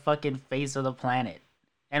 off the fucking face of the planet.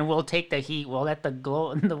 And we'll take the heat. We'll let the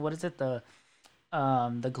what is it? The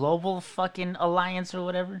global fucking alliance or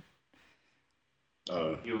whatever.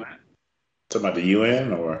 UN. Talking about the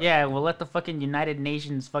UN or? Yeah, we'll let the fucking United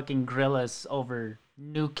Nations fucking grill us over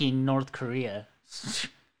nuking North Korea.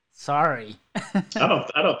 Sorry. I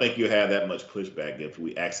don't think you have that much pushback if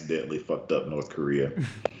we accidentally fucked up North Korea.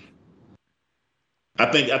 I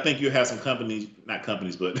think you have some companies, not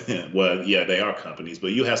companies, but well, yeah, they are companies,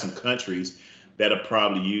 but you have some countries that'll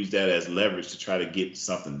probably use that as leverage to try to get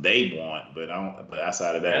something they want. But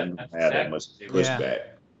outside of that, you don't have that much pushback.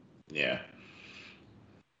 Yeah.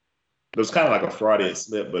 It was kind of like a Freudian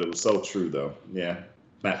slip, but it was so true though. Yeah.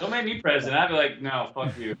 Don't make me president. I'd be like, no,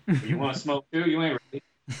 fuck you. You want to smoke too? You ain't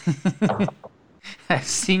ready. I've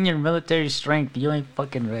seen your military strength. You ain't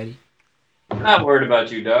fucking ready. I'm not worried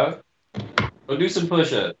about you, dog. Go do some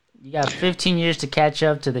push-ups. You got 15 years to catch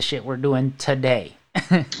up to the shit we're doing today.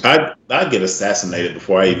 I'd get assassinated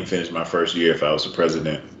before I even finished my first year if I was the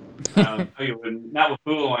president. No, you wouldn't. Not with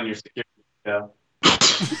Fool on your security. Yeah.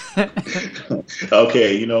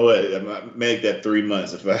 Okay, you know what? I might make that 3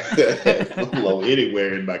 months if I blow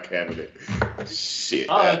anywhere in my cabinet. Shit.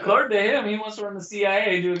 According to him, he wants to run the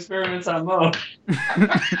CIA, do experiments on Mo.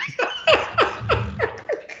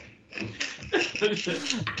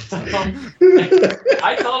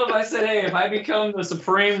 I told him, I said, hey, if I become the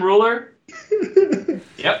supreme ruler,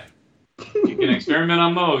 yep, you can experiment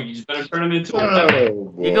on Mo. You just better turn him into a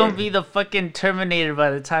You're gonna be the fucking Terminator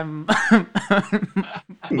by the time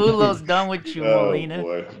Fulo's done with you, Molina.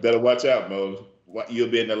 Boy. Better watch out, Mo. You'll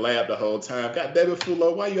be in the lab the whole time. God damn it,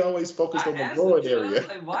 Fulo, why you always focused on the growing area?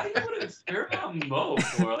 Like, why do you want to experiment on Mo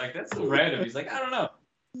for? Like, that's so random. He's like, I don't know.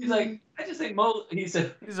 He's like, I just think Mo. He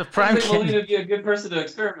said, he's a prime candidate. Molina would be a good person to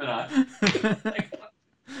experiment on.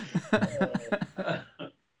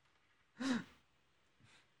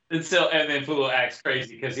 And then Fulo acts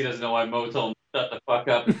crazy because he doesn't know why Mo told him to shut the fuck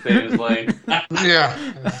up and stay in his lane. Yeah,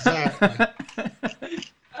 exactly.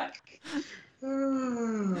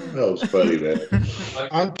 That was funny, man.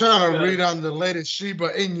 I'm trying to read on the latest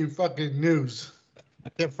Shiba Inu fucking news.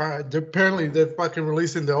 Apparently, they're fucking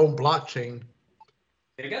releasing their own blockchain.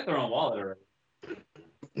 They got their own wallet already.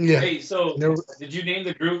 Yeah. Hey, so did you name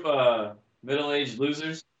the group Middle-Aged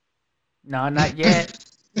Losers? No, not yet.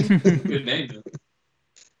 Good name.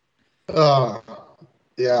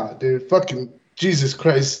 Yeah, dude. Fucking Jesus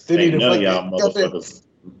Christ. They Ain't need none to of y'all motherfuckers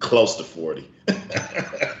close to 40.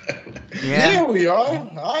 Yeah, we are.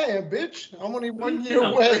 I am, bitch. I'm only 1 year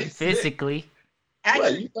away. physically.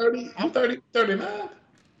 What, you 30? I'm 30, 39?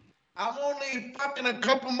 I'm only fucking a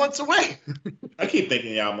couple months away. I keep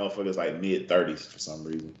thinking y'all motherfuckers like mid-30s for some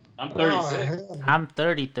reason. I'm 36. I'm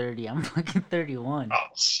 30. I'm fucking 31. Oh,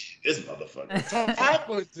 shit. This motherfucker. I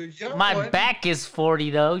was the young My one. back is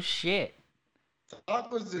 40 though. Shit. I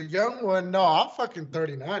was the young one. No, I'm fucking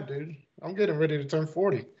 39, dude. I'm getting ready to turn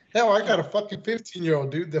 40. Hell, I got a fucking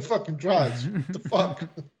 15-year-old dude that fucking drives. What the fuck?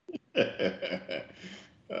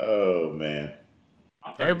 Oh, man.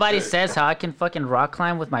 Everybody says how I can fucking rock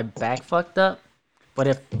climb with my back fucked up, but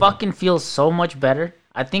it fucking feels so much better.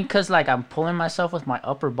 I think because like I'm pulling myself with my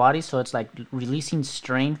upper body, so it's like releasing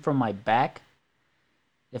strain from my back.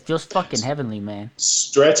 It feels fucking heavenly, man.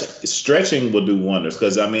 Stretching will do wonders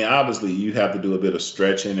because, I mean, obviously you have to do a bit of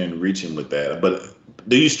stretching and reaching with that. But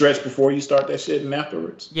do you stretch before you start that shit and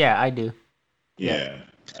afterwards? Yeah, I do. Yeah.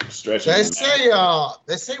 Stretching. They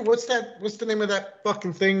say what's the name of that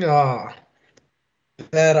fucking thing? That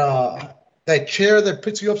chair that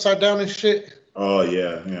puts you upside down and shit. Oh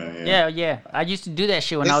yeah. Yeah. I used to do that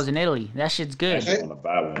shit when I was in Italy. That shit's good. I want to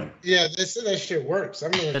buy one. Yeah, they say that shit works.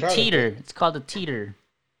 I'm gonna The try teeter. It's called the teeter.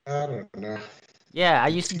 I don't know. Yeah, I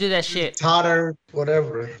used to do that shit. Totter,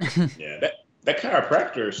 whatever. Yeah, that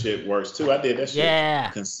chiropractor shit works too. I did that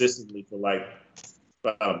shit consistently for like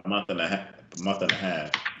about a month and a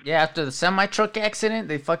half. Yeah, after the semi-truck accident,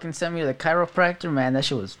 they fucking sent me to the chiropractor. Man, that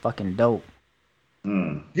shit was fucking dope.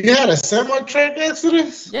 Mm. You had a semi-truck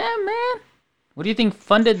accident? Yeah, man. What do you think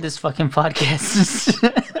funded this fucking podcast?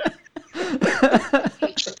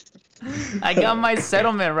 I got my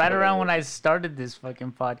settlement right around when I started this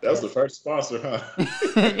fucking podcast. That was the first sponsor, huh?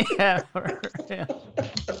 Yeah, for real.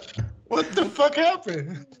 What the fuck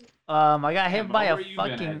happened? I got hit by a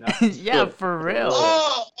fucking... Yeah, for real.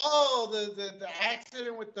 Oh, the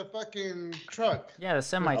accident with the fucking truck. Yeah, the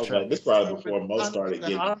semi Okay, truck. this probably before Mo started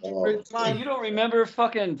getting involved. Hey, you don't remember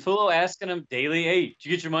fucking Fulo asking him daily, "Hey, did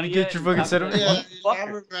you get your money You yet?" get your fucking settlement? Yeah, I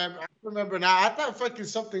Motherfucker. remember now. I thought fucking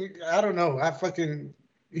something. I don't know.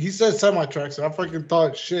 He said semi truck, so I fucking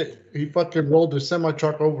thought shit. He fucking rolled the semi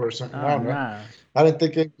truck over or something. I Oh, don't know. nah. I didn't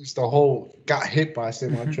think it was the whole got hit by a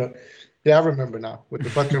semi truck. Yeah, I remember now with the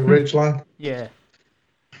fucking ridge line. Yeah.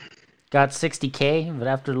 Got 60K, but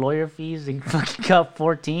after lawyer fees, he fucking got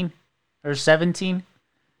 14 or 17.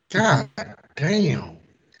 God damn.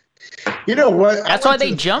 You know what? That's why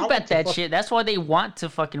they jump at that shit. That's why they want to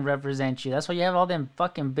fucking represent you. That's why you have all them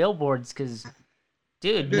fucking billboards, because,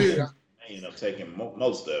 dude. I ended up taking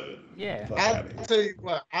most of it. Yeah. I'll tell you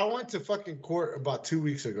what, I went to fucking court about 2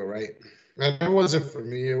 weeks ago, right? And it wasn't for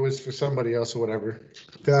me, it was for somebody else or whatever.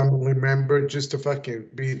 Family member, just to fucking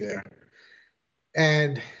be there.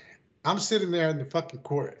 And I'm sitting there in the fucking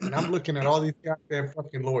court and I'm looking at all these goddamn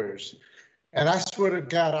fucking lawyers. And I swear to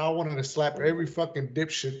God, I wanted to slap every fucking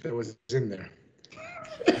dipshit that was in there.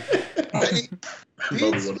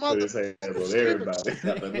 These put his hands on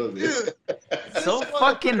everybody. Dude, So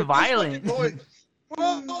fucking violent.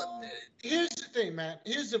 Well, here's the thing, man.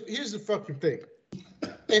 Here's the fucking thing.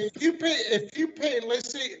 If you pay,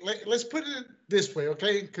 let's put it this way,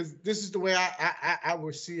 okay? Because this is the way I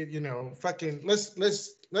would see it. You know, fucking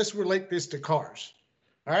let's relate this to cars.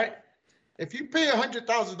 All right. If you pay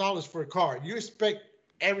 $100,000 for a car, you expect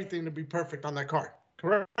everything to be perfect on that car,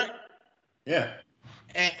 correct? Yeah.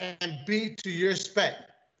 And be to your spec.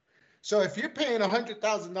 So if you're paying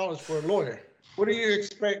 $100,000 for a lawyer, what do you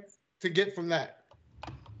expect to get from that?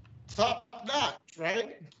 Top notch,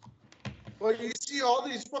 right? Well, you see all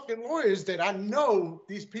these fucking lawyers that I know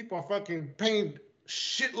these people are fucking paying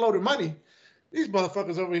shitload of money. These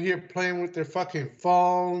motherfuckers over here playing with their fucking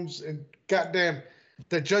phones and goddamn,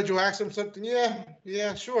 the judge will ask them something.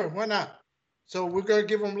 Yeah, sure, why not? So we're gonna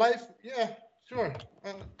give them life? Yeah, sure.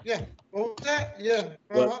 Yeah. What was that? Yeah.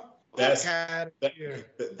 Well,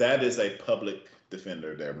 that is a public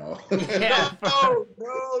defender there, Mo. Yeah. No.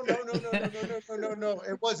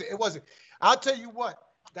 It wasn't. I'll tell you what.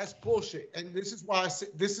 That's bullshit. And this is why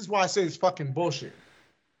I say it's fucking bullshit.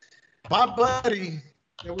 My buddy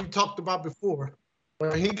that we talked about before,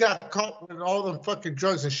 when he got caught with all the fucking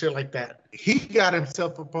drugs and shit like that, he got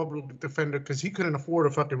himself a public defender because he couldn't afford a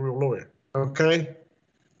fucking real lawyer. Okay?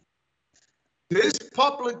 This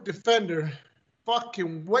public defender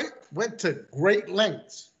fucking went to great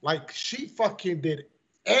lengths. Like, she fucking did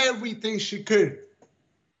everything she could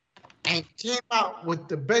and came out with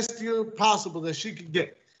the best deal possible that she could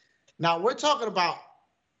get. Now, we're talking about,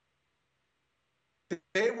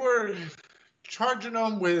 they were charging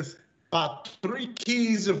them with about 3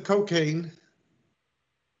 keys of cocaine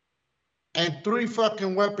and 3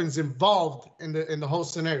 fucking weapons involved in the whole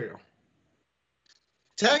scenario.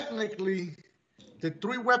 Technically, the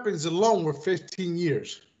 3 weapons alone were 15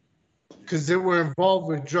 years because they were involved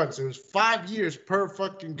with drugs. It was 5 years per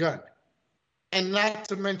fucking gun. And not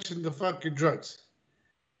to mention the fucking drugs.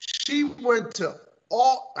 She went to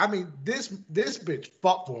this bitch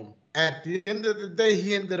fought for him. At the end of the day,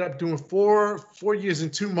 he ended up doing 4 years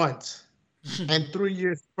and 2 months and 3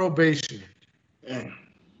 years probation.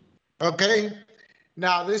 Okay?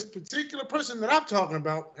 Now, this particular person that I'm talking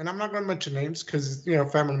about, and I'm not going to mention names because,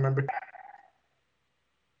 family member.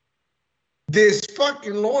 This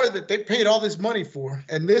fucking lawyer that they paid all this money for,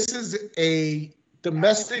 and this is a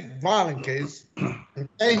domestic violence case,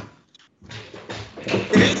 okay?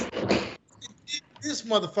 This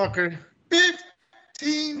motherfucker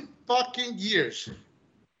 15 fucking years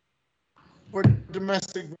for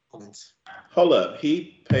domestic violence. Hold up.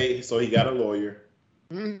 He paid, so he got a lawyer.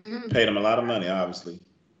 Mm-hmm. Paid him a lot of money, obviously.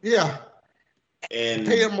 Yeah. And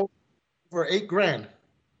paid him for $8,000.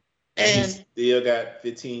 And he still got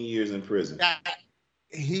 15 years in prison.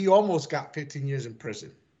 He almost got 15 years in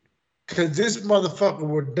prison. Because this motherfucker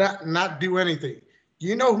would not do anything.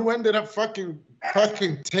 You know who ended up fucking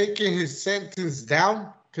taking his sentence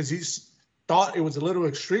down because he thought it was a little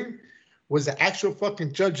extreme? Was the actual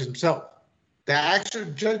fucking judge himself. The actual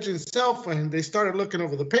judge himself, when they started looking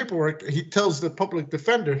over the paperwork, he tells the public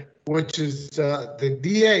defender, which is the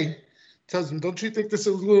DA, tells him, don't you think this is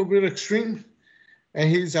a little bit extreme? And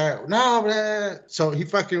he's like, no, man. So he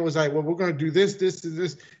fucking was like, well, we're going to do this, and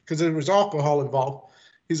this, because there was alcohol involved.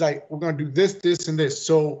 He's like, we're going to do this, and this.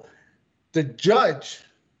 So the judge,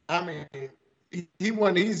 he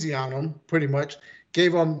went easy on him, pretty much.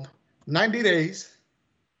 Gave him 90 days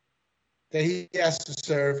that he has to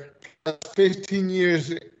serve, plus 15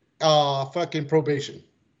 years fucking probation.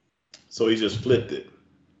 So he just flipped it.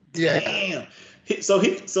 Yeah. Damn. Do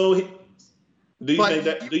you But think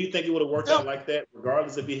that? Do you think it would have worked out like that,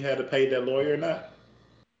 regardless if he had to pay that lawyer or not?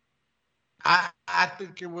 I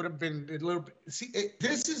think it would have been a little bit. See,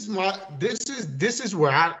 this is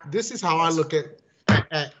how I look at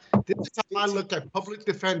this is how I look at public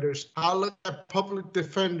defenders. I look at public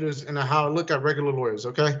defenders and how I look at regular lawyers.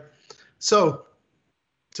 Okay, so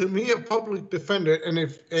to me, a public defender, and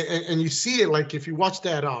you see it like if you watch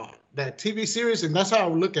that TV series, and that's how I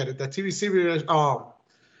would look at it. That TV series,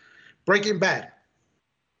 Breaking Bad.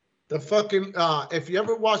 The fucking if you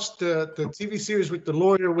ever watched the TV series with the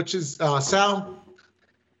lawyer, which is Sal,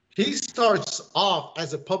 he starts off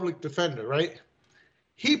as a public defender, right?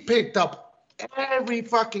 He picked up every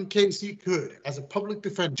fucking case he could as a public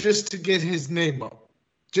defender just to get his name up,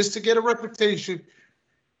 just to get a reputation,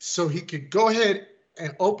 so he could go ahead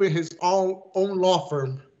and open his own law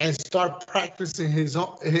firm and start practicing his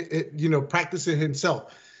own, practicing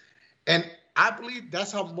himself. And I believe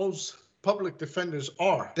that's how most public defenders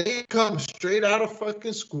are. They come straight out of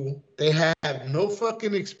fucking school. They have no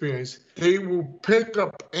fucking experience. They will pick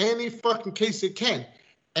up any fucking case they can,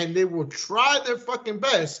 and they will try their fucking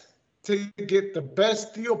best to get the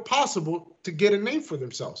best deal possible to get a name for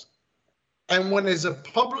themselves. And when there's a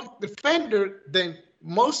public defender, then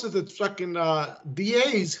most of the fucking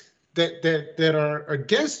DAs that are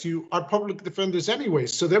against you are public defenders anyway.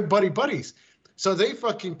 So they're buddies. So they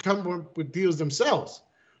fucking come up with deals themselves.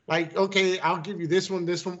 Like, okay, I'll give you this one,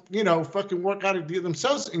 fucking work out a deal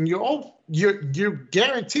themselves, and you're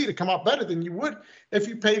guaranteed to come out better than you would if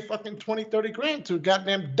you pay fucking 20, 30 grand to a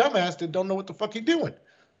goddamn dumbass that don't know what the fuck he's doing.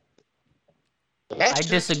 I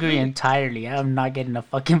disagree entirely. I'm not getting a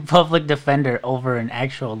fucking public defender over an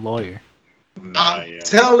actual lawyer. I'm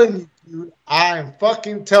telling you, I am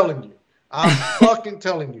fucking telling you. I'm fucking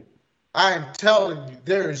telling you. I am telling you,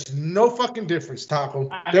 there is no fucking difference, Taco.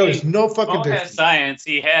 There is no fucking difference. Has science.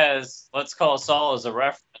 He has, let's call Saul as a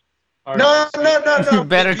reference. No.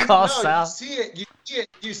 Better call Saul.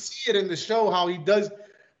 You see it in the show how he does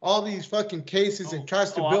all these fucking cases and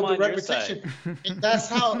tries to build a reputation. And that's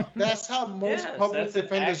how most public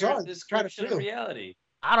defenders are. Description of reality.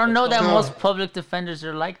 I don't know that most public defenders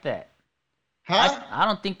are like that. Huh? I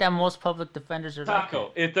don't think that most public defenders are like that.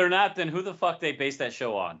 Taco, if they're not, then who the fuck they base that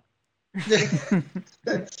show on?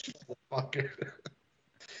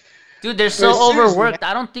 Dude, they're so overworked.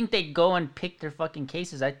 I don't think they go and pick their fucking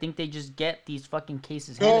cases. I think they just get these fucking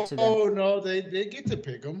cases handed to them. Oh no, they get to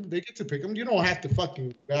pick them. You don't have to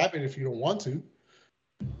fucking grab it if you don't want to.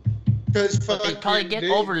 Because they probably get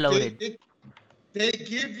overloaded. They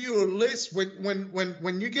give you a list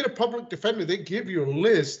when you get a public defender. They give you a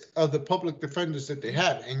list of the public defenders that they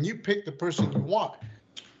have, and you pick the person you want.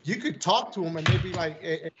 You could talk to him, and they'd be like,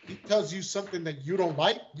 if he tells you something that you don't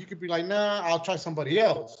like, you could be like, nah, I'll try somebody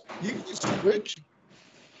else. You can switch.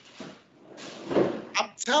 I'm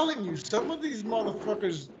telling you, some of these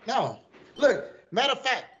motherfuckers. No, look. Matter of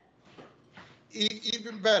fact,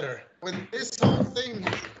 even better. When this whole thing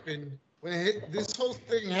happened,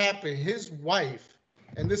 his wife,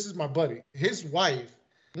 and this is my buddy, his wife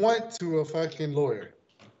went to a fucking lawyer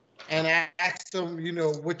and I asked him,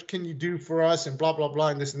 what can you do for us and blah, blah, blah,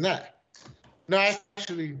 and this and that. No,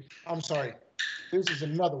 actually, I'm sorry. This is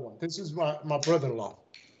another one. This is my brother-in-law.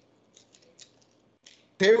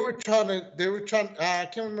 They were trying, I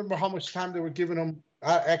can't remember how much time they were giving him.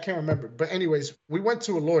 I can't remember. But anyways, we went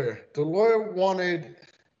to a lawyer. The lawyer wanted,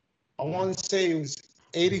 I want to say it was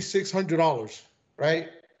 $8,600, right?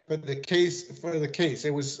 For the case.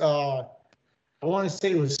 It was, I want to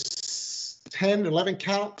say it was 10, 11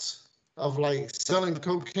 counts of like selling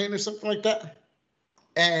cocaine or something like that.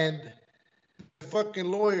 And the fucking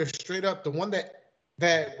lawyer straight up, the one that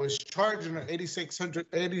was charging her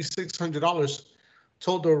 $8,600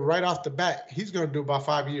 told her right off the bat, he's going to do about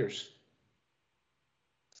 5 years.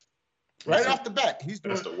 Right off the bat, he's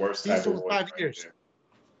doing 5 years.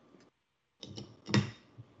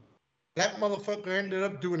 That motherfucker ended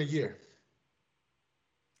up doing a year.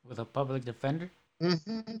 With a public defender?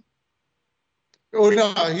 Mm-hmm. Oh,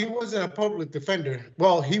 no, he wasn't a public defender.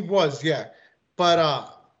 Well, he was, yeah.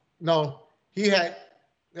 But, no, he had,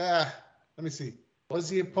 let me see. Was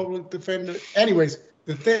he a public defender? Anyways,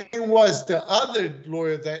 the thing was the other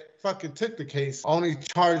lawyer that fucking took the case only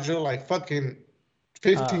charged her like fucking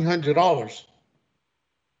 $1,500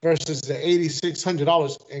 versus the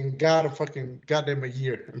 $8,600 and got them a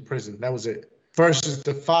year in prison. That was it. Versus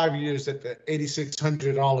the 5 years that the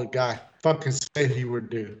 $8,600 guy fucking said he would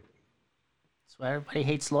do. That's why everybody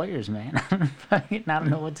hates lawyers, man. I don't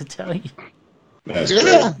know what to tell you. That's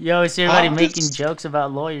crazy. You always see everybody making jokes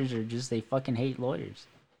about lawyers or just they fucking hate lawyers.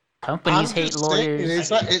 Companies hate lawyers.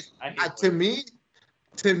 It's like to me,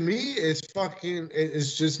 it's fucking.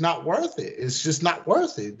 It's just not worth it. It's just not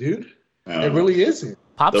worth it, dude. It really isn't.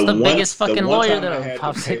 Pop's the biggest fucking lawyer, time I though. had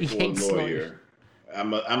Pop to said pay he for a hates lawyers.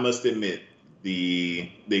 lawyer, I must admit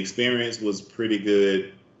the experience was pretty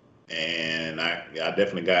good, and I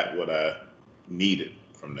definitely got what I needed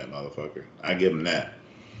from that motherfucker. I give him that.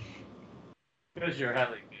 Because you're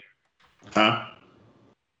highly favored. Huh?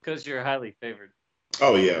 Because you're highly favored.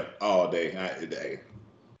 Oh yeah, all day.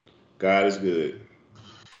 God is good.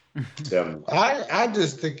 Tell me. I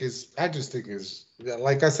just think it's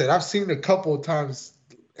like I said, I've seen a couple of times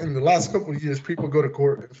in the last couple of years people go to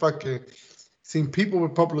court and fucking seen people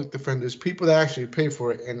with public defenders, people that actually pay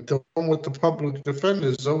for it, and the one with the public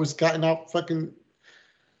defenders always gotten out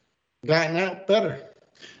better.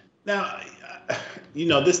 Now,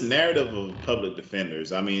 this narrative of public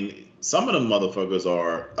defenders, I mean, some of them motherfuckers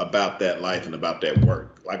are about that life and about that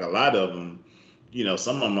work. Like a lot of them,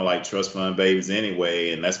 some of them are like trust fund babies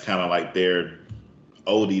anyway, and that's kind of like their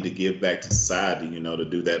OD to give back to society, to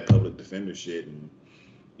do that public defender shit. And,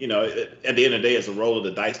 at the end of the day, it's a roll of the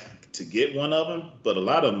dice to get one of them, but a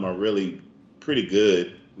lot of them are really pretty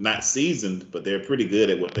good, not seasoned, but they're pretty good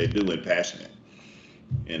at what they do and passionate.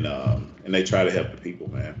 And they try to help the people,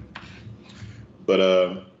 man.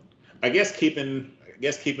 But I guess keeping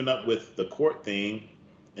up with the court thing,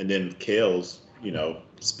 and then Kel's,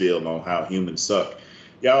 spill on how humans suck.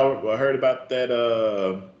 Y'all heard about that?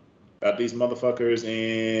 About these motherfuckers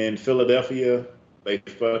in Philadelphia? They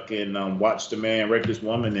fucking watched a man rape this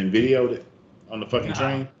woman and videoed it on the fucking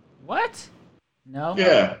train. What? No.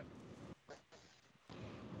 Yeah.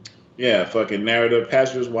 Yeah, fucking narrative.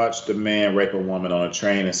 Passengers watched a man rape a woman on a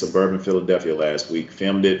train in suburban Philadelphia last week,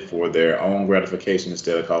 filmed it for their own gratification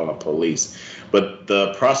instead of calling the police. But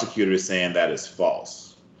the prosecutor is saying that is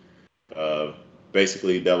false.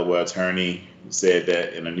 Basically, Delaware attorney said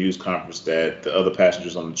that in a news conference that the other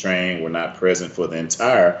passengers on the train were not present for the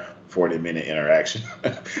entire 40-minute interaction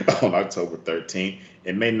on October 13th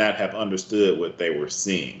and may not have understood what they were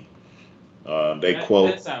seeing. Quote,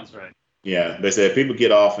 that sounds right. Yeah, they said people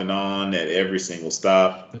get off and on at every single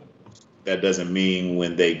stop. That doesn't mean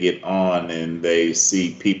when they get on and they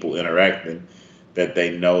see people interacting that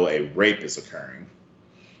they know a rape is occurring.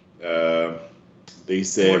 They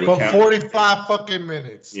said for 45 fucking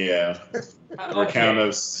minutes. Yeah. Okay. Recount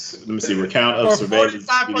of surveillance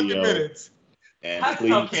 45 video fucking minutes. and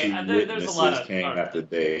plea Okay, to there's a lot witnesses of- came all right. after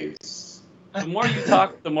days. The more you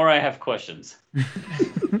talk, the more I have questions.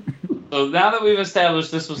 So now that we've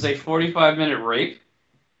established this was a 45-minute rape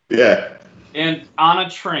Yeah, and on a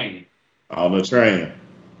train. on the train.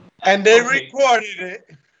 And they Okay. recorded it.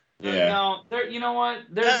 Yeah. Now, you know what?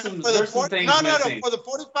 There's some things no, missing. for the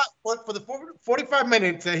 45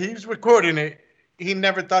 minutes that he was recording it, he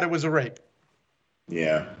never thought it was a rape.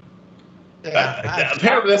 Yeah. Yeah,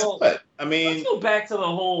 Apparently, that's well, what I mean. Let's go back to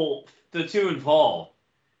the two involved.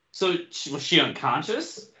 So was she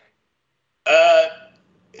unconscious?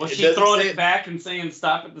 Was It she doesn't throwing say- it back and saying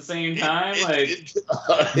stop at the same time?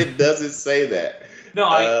 It doesn't say that. No,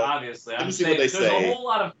 obviously. let me I'm see saying what they there's say. a whole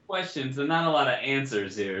lot of questions and not a lot of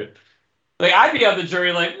answers here. Like, I'd be on the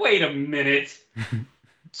jury like, wait a minute.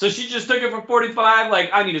 So she just took it for 45? Like,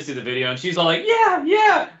 I need to see the video. And she's all like,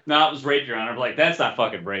 yeah. No, it was rape, Your Honor. I'm like, that's not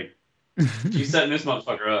fucking rape. She's setting this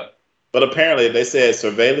motherfucker up. But apparently, they said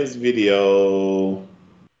surveillance video.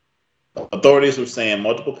 Authorities were saying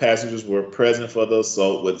multiple passengers were present for the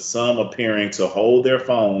assault, with some appearing to hold their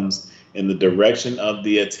phones in the direction of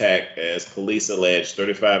the attack, as police alleged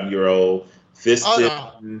 35-year-old Fisted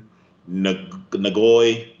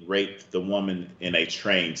Nagoy raped the woman in a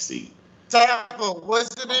train seat. Tampa,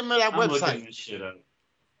 what's the name of that I'm looking website? this shit up.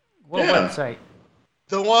 What Yeah. website?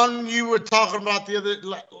 The one you were talking about the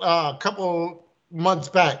other couple months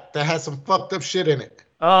back that had some fucked up shit in it.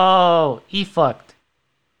 Oh, E-fucked.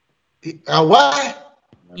 What?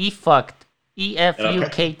 E-fucked.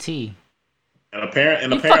 E-F-U-K-T. And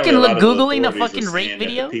apparently, You fucking a lot look of the Googling a authorities were fucking rape saying that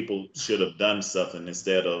video? the people should have done something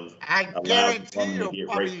instead of I allowing guarantee someone to you'll get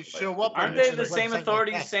probably raped. show up. Aren't on they a the same website like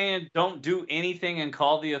authorities that. saying don't do anything and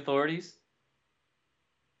call the authorities?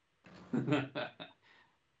 Like,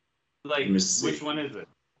 Let me see. which one is it?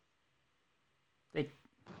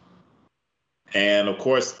 And of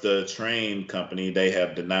course, the train company, they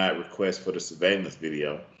have denied requests for the surveillance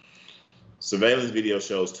video. Surveillance video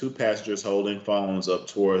shows two passengers holding phones up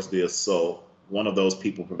towards the assault. One of those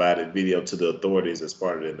people provided video to the authorities as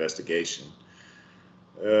part of the investigation.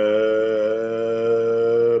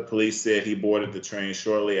 Police said he boarded the train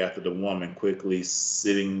shortly after the woman, quickly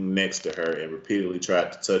sitting next to her, and repeatedly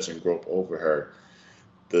tried to touch and grope over her.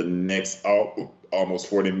 the next almost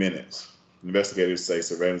 40 minutes. Investigators say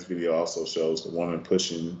surveillance video also shows the woman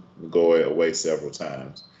pushing Ngoy away several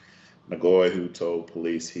times. Ngoy, who told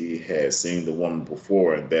police he had seen the woman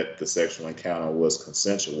before and that the sexual encounter was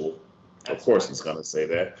consensual, of course he's going to say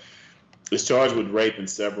that, is charged with rape and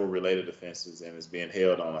several related offenses and is being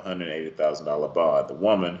held on a $180,000 bond. The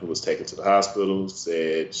woman, who was taken to the hospital,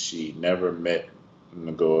 said she never met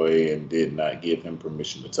Ngoy and did not give him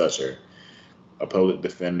permission to touch her. A public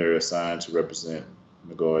defender assigned to represent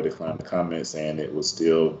Ngoy declined to comment, saying it was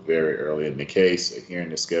still very early in the case. A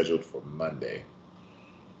hearing is scheduled for Monday.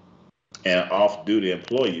 An off-duty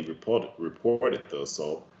employee reported the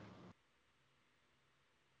assault.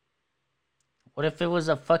 What if it was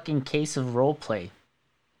a fucking case of role play?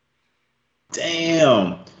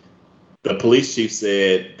 Damn. The police chief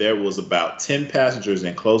said there was about 10 passengers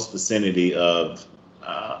in close vicinity of,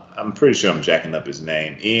 I'm pretty sure I'm jacking up his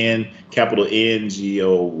name, capital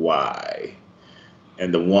Ngoy.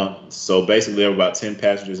 And so basically there were about 10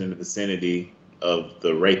 passengers in the vicinity of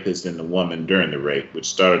the rapist and the woman during the rape, which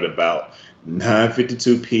started about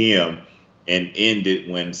 9:52 p.m. and ended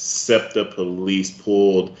when SEPTA police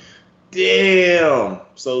pulled. Damn!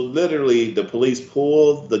 So literally the police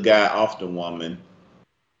pulled the guy off the woman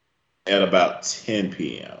at about 10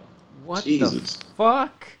 p.m. What Jesus. the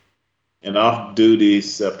fuck? An off-duty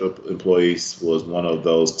SEPTA employee was one of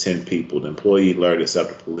those 10 people. The employee alerted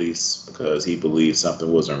SEPTA police because he believed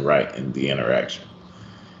something wasn't right in the interaction.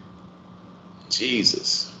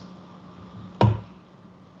 Jesus.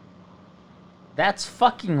 That's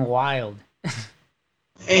fucking wild.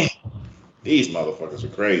 Man, these motherfuckers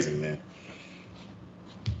are crazy, man.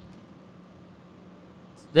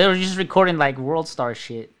 They were just recording like World Star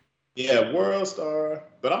shit. Yeah, World Star.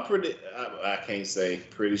 But I'm I can't say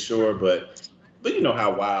pretty sure, but you know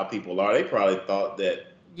how wild people are. They probably thought that.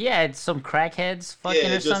 Yeah, it's some crackheads fucking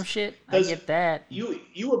or some shit. I get that. You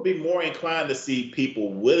would be more inclined to see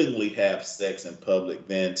people willingly have sex in public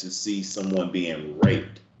than to see someone being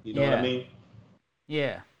raped. You know what I mean?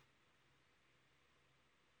 Yeah.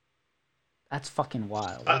 That's fucking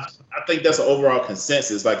wild. I think that's an overall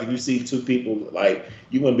consensus. Like, if you see two people, like,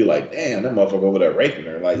 you wouldn't be like, damn, that motherfucker over there raping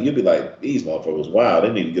her. Like, you'd be like, these motherfuckers, wow, they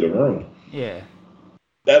need to get a room. Yeah.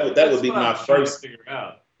 That would be my first. Figure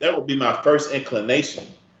out. That would be my first inclination.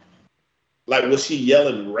 Like, was she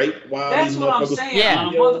yelling rape while That's these what I'm motherfuckers? saying. Yeah.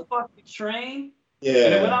 On a motherfucking train. Yeah.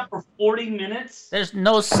 And it went on for 40 minutes. There's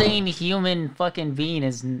no sane human fucking being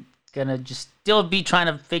is gonna just still be trying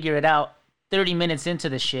to figure it out 30 minutes into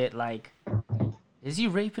the shit. Like, is he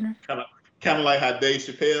raping her? Kind of like how Dave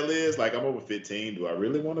Chappelle is. Like, I'm over 15. Do I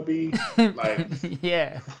really want to be? Like,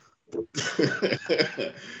 yeah.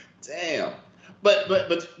 Damn.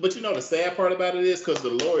 But you know the sad part about it is because the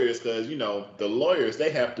lawyers,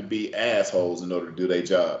 they have to be assholes in order to do their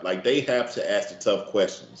job. Like, they have to ask the tough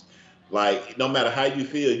questions. Like, no matter how you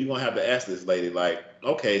feel, you're gonna have to ask this lady, like,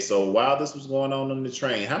 okay, so while this was going on the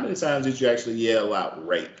train, how many times did you actually yell out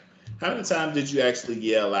rape? How many times did you actually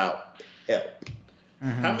yell out help?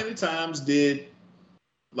 Mm-hmm. How many times did,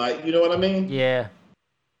 like, you know what I mean? Yeah.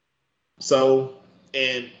 So,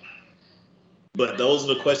 but those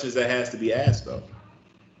are the questions that has to be asked, though.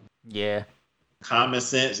 Yeah. Common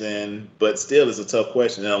sense, but still, it's a tough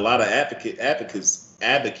question. And a lot of advocates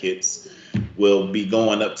will be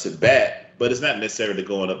going up to bat, but it's not necessarily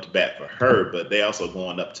going up to bat for her, but they also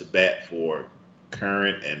going up to bat for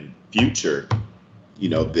current and future,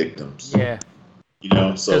 victims. Yeah.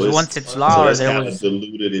 So once it's law, it's kind of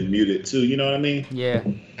diluted and muted too. You know what I mean? Yeah.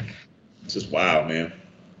 It's just wild, man.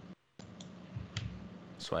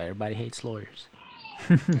 That's why everybody hates lawyers.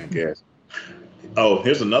 I guess. Oh,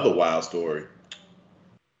 here's another wild story.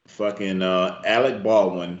 Fucking Alec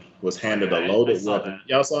Baldwin was handed a loaded weapon.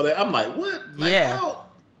 Y'all saw that? I'm like, what? Like, yeah.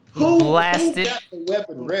 Who blasted? Who got the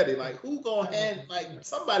weapon ready? Like, who gonna hand? Like,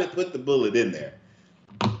 somebody put the bullet in there.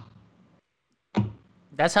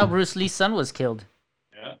 That's how Bruce Lee's son was killed.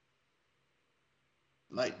 Yeah.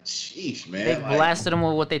 Like, sheesh, man. They blasted him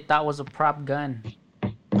with what they thought was a prop gun.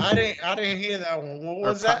 I didn't hear that one. What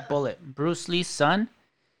was that? Bullet. Bruce Lee's son?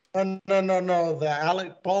 No. The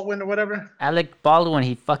Alec Baldwin or whatever. Alec Baldwin,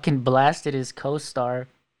 he fucking blasted his co-star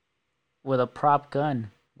with a prop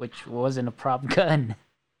gun, which wasn't a prop gun.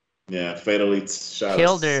 Yeah, fatally shot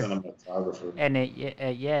Killed a her. cinematographer. And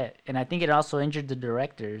and I think it also injured the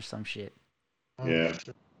director or some shit. Yeah.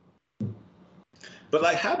 But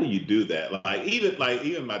like, how do you do that? Even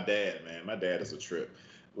my dad, man. My dad is a trip.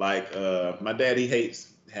 Like, my dad, he hates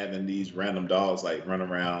having these random dogs like run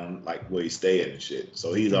around like where he's staying and shit.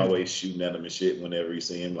 So he's always shooting at them and shit whenever you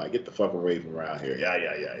see him. Like, get the fuck away from around here.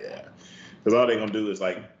 Yeah. Because all they're gonna do is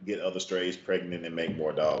like get other strays pregnant and make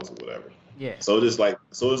more dogs or whatever. Yeah. So it's like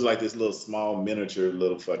this little small miniature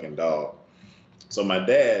little fucking dog. So my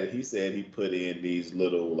dad, he said he put in these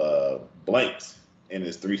little blanks in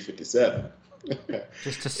his 357.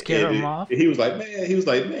 Just to scare him off. He was like,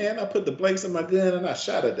 man, I put the blanks in my gun and I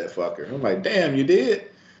shot at that fucker. I'm like, damn, you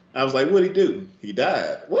did? I was like, what'd he do? He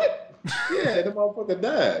died. What? Yeah, the motherfucker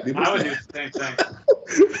died. I would do the same thing.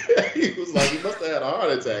 He was like, he must have had a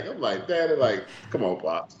heart attack. I'm like, Daddy, like, come on,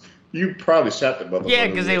 Pops. You probably shot the motherfucker. Yeah,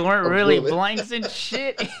 because they weren't really blanks and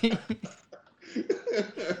shit.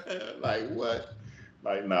 Like, what?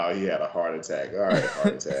 Like, no, he had a heart attack. All right,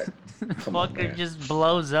 heart attack. Fucker just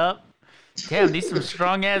blows up. Damn, these some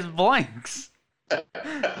strong ass blanks.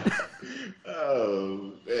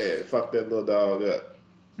 Oh man, fuck that little dog up.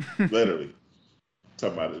 Literally.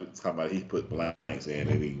 Talking about he put blanks in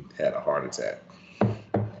and he had a heart attack.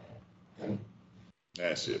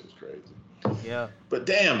 That shit was crazy. Yeah. But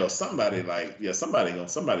damn though, somebody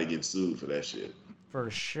getting sued for that shit. For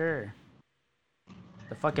sure.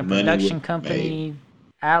 The fucking Money production was company,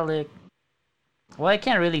 Alec. Well, I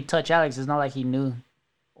can't really touch Alex. It's not like he knew.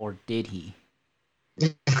 Or did he?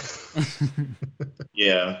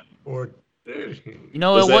 Yeah. Or You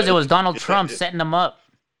know what it was Donald Trump setting him up.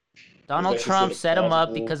 Donald Trump set him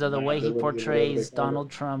up because of the way he portrays Donald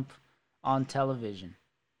Trump on television.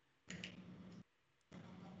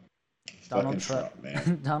 Donald Trump,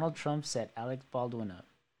 man. Donald Trump set Alec Baldwin up.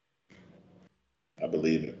 I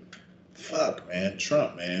believe it. Fuck, man.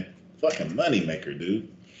 Trump, man. Fucking moneymaker, dude.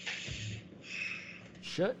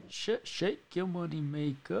 Shake your money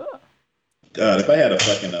maker. God, if I had a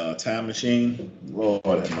fucking time machine, Lord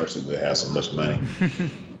have mercy, would have so much money.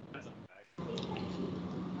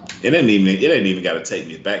 It ain't even got to take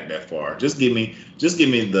me back that far. Just give me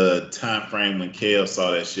the time frame when Kale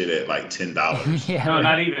saw that shit at like $10. Yeah, No,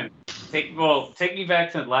 not even. Take me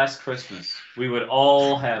back to last Christmas. We would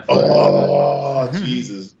all have. Oh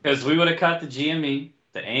Jesus! Because we would have caught the GME,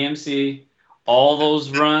 the AMC, all those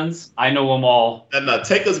runs. I know them all. No,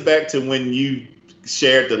 take us back to when you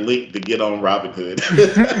shared the link to get on Robinhood.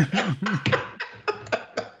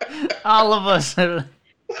 all of us.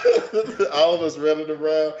 All of us running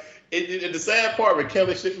around. And the sad part when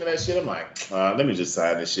Kelly shipped me that shit, I'm like, let me just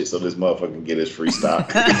sign this shit so this motherfucker can get his free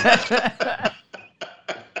stock.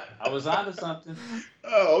 I was onto something.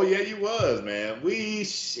 Oh yeah, you was, man.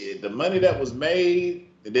 The money that was made,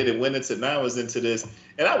 and then it went into this.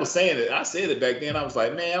 And I was saying it. I said it back then. I was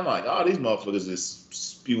like, man, I'm like, all these motherfuckers just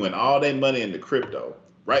spewing all their money into crypto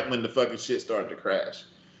right when the fucking shit started to crash.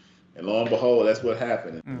 And lo and behold, that's what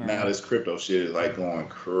happened. Yeah. Now this crypto shit is like going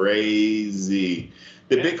crazy.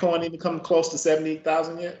 Did Bitcoin even come close to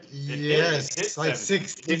 70,000 yet? yes, hit like 70.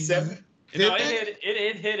 60. Hit 7? No, it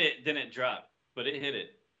hit it, then it dropped, but it hit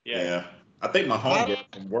it. Yeah. I think my homegirl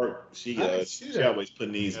from work, she always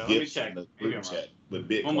putting these Yeah, let me gifts check. in the Maybe group I'm chat with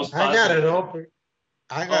Bitcoin. Almost I got it open.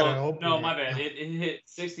 No, my bad. It hit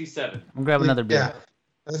 67. I'm grabbing another beer. Yeah,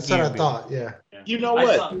 that's what I thought. Yeah, You know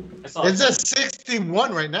what? I saw it's at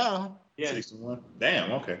 61 right now. Yeah. 61.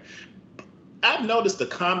 Damn, okay. I've noticed the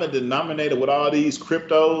common denominator with all these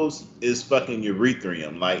cryptos is fucking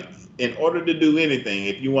Ethereum. Like, in order to do anything,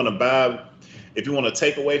 if you want to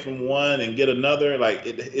take away from one and get another, like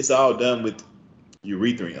it's all done with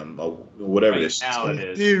Ethereum or whatever Right this shit's now called. it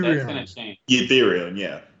is. Ethereum. That's gonna change. Ethereum,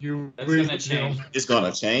 yeah. That's gonna change. It's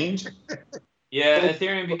gonna change. Yeah,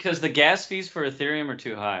 Ethereum, because the gas fees for Ethereum are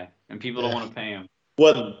too high, and people don't want to pay them.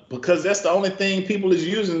 Well, because that's the only thing people is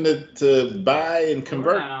using to buy and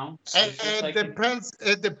convert. Now,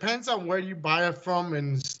 It depends on where you buy it from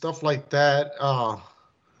and stuff like that.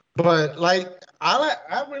 But like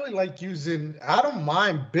I really like using. I don't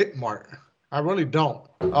mind Bitmart. I really don't.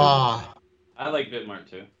 I like Bitmart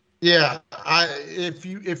too. Yeah, if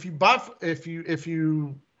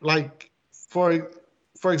you like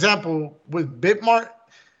for example with Bitmart,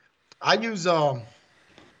 I use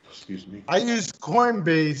Excuse me. I use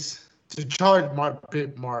Coinbase to charge my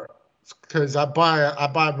Bitmart because I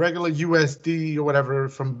buy regular USD or whatever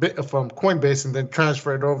from Coinbase and then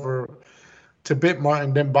transfer it over to Bitmart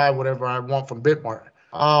and then buy whatever I want from Bitmart.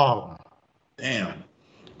 Damn.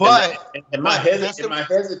 But and my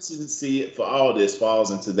hesitancy for all this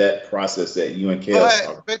falls into that process that you and Kale.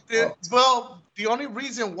 The only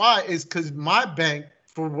reason why is because my bank,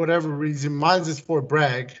 for whatever reason, mine is for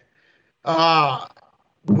Bragg,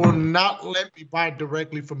 will not let me buy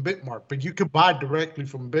directly from Bitmart. But you can buy directly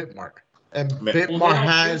from Bitmart, and Bitmart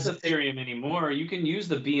has Ethereum anymore. You can use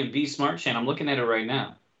the BNB Smart Chain. I'm looking at it right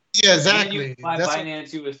now. Yeah, exactly. And you can buy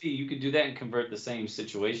Binance USD. You can do that and convert the same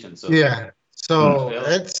situation. So yeah. So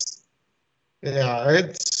it's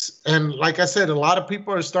And like I said, a lot of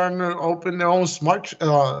people are starting to open their own smart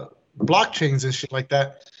blockchains and shit like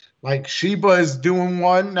that. Like Shiba is doing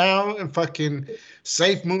one now, and fucking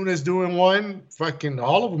Safe Moon is doing one. Fucking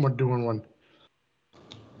all of them are doing one.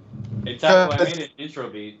 Hey, Taco, I made an intro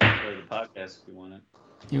beat for the podcast if you want it.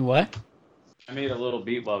 You what? I made a little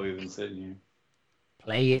beat while we've been sitting here.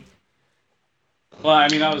 Play it. Well, I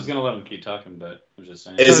mean, I was gonna let him keep talking, but I'm just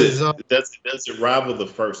saying. Does it rival the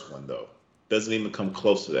first one though? Doesn't even come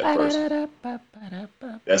close to that first one.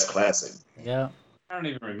 That's classic. Yeah. I don't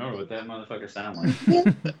even remember what that motherfucker sounded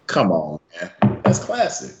like. Come on, man. That's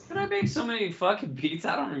classic. Did I make so many fucking beats?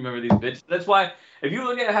 I don't remember these bitches. That's why, if you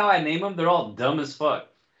look at how I name them, they're all dumb as fuck.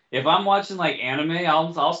 If I'm watching like anime,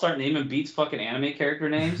 I'll start naming beats fucking anime character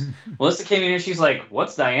names. Melissa came in here, she's like,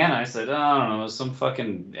 "What's Diana?" I said, "Oh, I don't know, it was some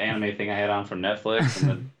fucking anime thing I had on from Netflix, and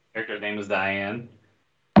the character name was Diane."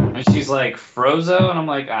 And she's like, "Frozo," and I'm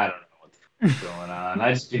like, "I don't know what the fuck is going on."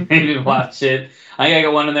 I just made me watch it. I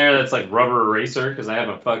got one in there that's like Rubber Eraser because I have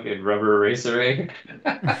a fucking Rubber Eraser right here.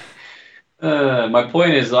 My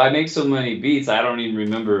point is, I make so many beats, I don't even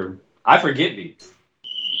remember. I forget beats.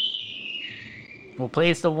 Well,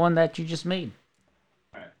 play the one that you just made.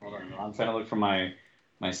 Alright, hold on. I'm trying to look for my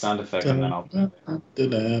sound effect and then I'll.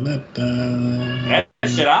 That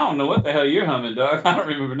shit, I don't know what the hell you're humming, dog. I don't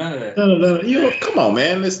remember none of that. You know, come on,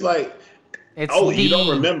 man. It's like, It's you don't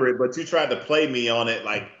remember it, but you tried to play me on it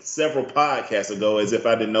like several podcasts ago as if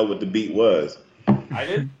I didn't know what the beat was. I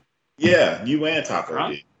did? Yeah, you and Taco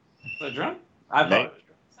did. Was it drum? I thought it was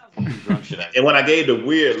drum. Sounds like drum shit. And when I gave the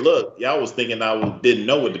weird look, y'all was thinking I didn't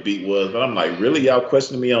know what the beat was, but I'm like, really? Y'all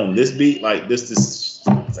questioning me on this beat? Like, this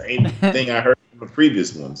same thing I heard from the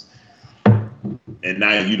previous ones. And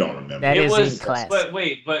now you don't remember. That It is was, in class. but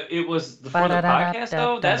wait, but it was for the podcast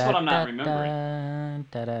though? That's what I'm not remembering.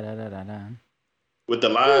 With the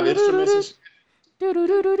live instruments and shit?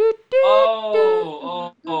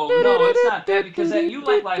 Oh, no, it's not that because you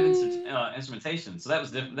like live instrumentation, so that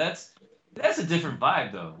was different. That's a different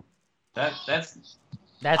vibe though. That's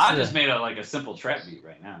I just made a simple trap beat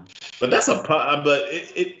right now. But that's but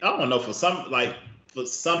it I don't know, for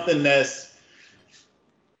something that's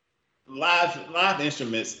live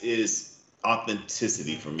instruments is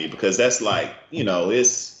authenticity for me, because that's like, you know,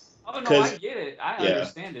 it's. Oh no, I get it. I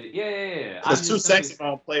understand it. Yeah. Because two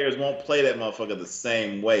saxophone players won't play that motherfucker the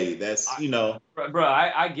same way. That's, you know. Bro,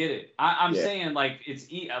 I get it. I'm saying like it's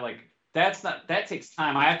like that takes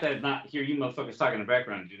time. I have to not hear you motherfuckers talking in the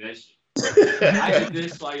background and do that shit. I do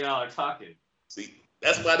this while y'all are talking. See,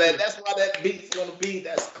 that's why that beat's gonna be.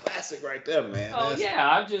 That's classic right there, man. Oh yeah,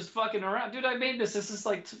 I'm just fucking around, dude. I made this. This is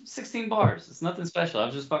like 16 bars. It's nothing special. I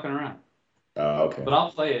was just fucking around. Oh, okay. But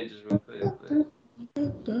I'll play it just real quick.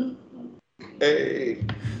 Hey.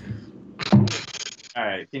 All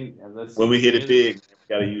right. When we hit it big, we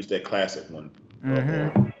gotta use that classic one.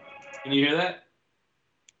 Mm-hmm. Can you hear that?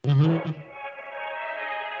 Mm-hmm.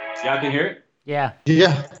 Y'all can hear it? Yeah.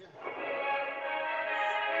 Yeah.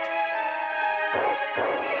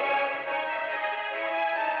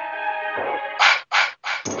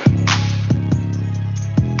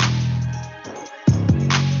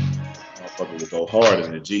 Motherfucker would go hard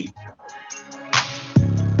in the Jeep.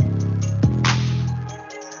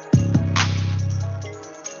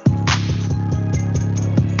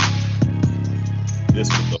 This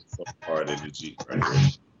would go so hard in the Jeep right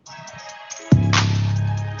here.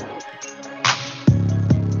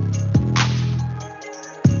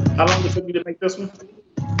 How long did it take you to make this one?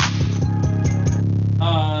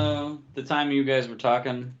 The time you guys were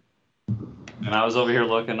talking, and I was over here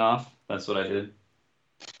looking off. That's what I did.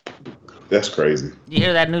 That's crazy. You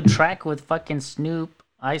hear that new track with fucking Snoop,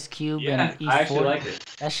 Ice Cube, and E40? I actually like it.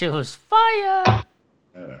 That shit was fire. I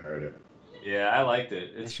haven't heard it. Yeah, I liked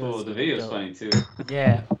it. It's cool. The video's funny too.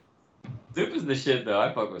 Yeah. Snoop is the shit though.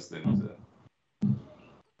 I fuck with Snoop. So.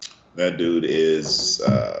 That dude is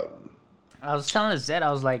I was telling Zed,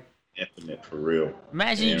 I was like, infinite for real.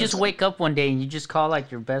 imagine you just wake up one day and you just call like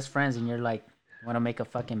your best friends and you're like, want to make a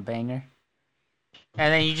fucking banger?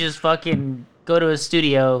 And then you just fucking go to a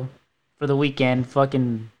studio for the weekend,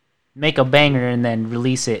 fucking make a banger and then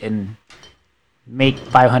release it and make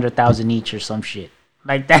 500,000 each or some shit.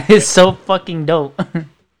 Like, that is so fucking dope.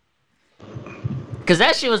 Because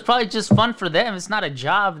that shit was probably just fun for them. It's not a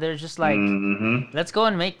job. They're just like, let's go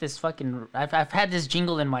and make this fucking... I've had this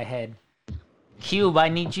jingle in my head. Cube, I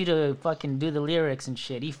need you to fucking do the lyrics and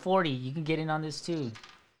shit. E40, you can get in on this too.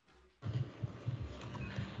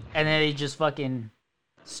 And then they just fucking...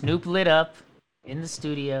 Snoop lit up in the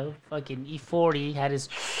studio. Fucking E40 had his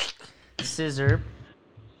scissor.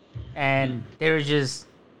 And they were just...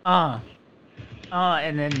 and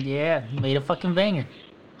then, yeah, made a fucking banger.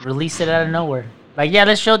 release it out of nowhere. Like, yeah,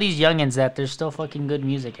 let's show these youngins that there's still fucking good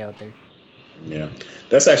music out there. Yeah,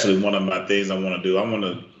 that's actually one of my things I want to do. I want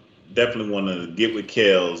to definitely want to get with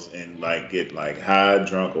Kels and like get like high,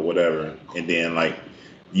 drunk, or whatever, and then like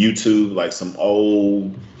YouTube like some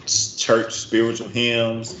old church spiritual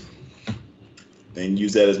hymns, and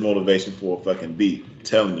use that as motivation for a fucking beat. I'm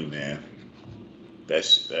telling you, man, that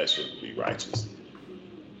should be righteous.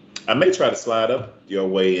 I may try to slide up your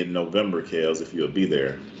way in November, Kels, if you'll be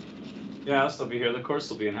there. Yeah, I'll still be here. The course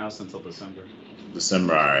will be in house until December.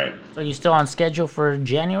 December, all right. So you still on schedule for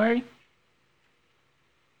January?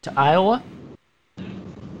 To Iowa?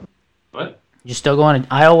 What? You still going to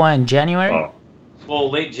Iowa in January? Oh.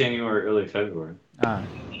 Well, late January, early February.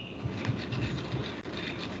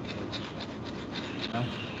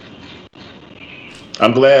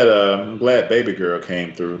 I'm glad baby girl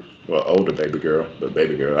came through. Well, older baby girl, but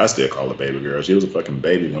baby girl. I still call her baby girl. She was a fucking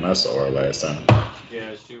baby when I saw her last time.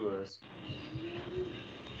 Yeah, she was.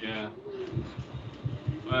 Yeah.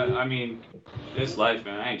 But, I mean, it's life,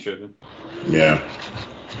 man. I ain't tripping. Yeah.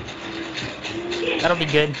 That'll be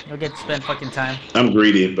good. You'll get to spend fucking time. I'm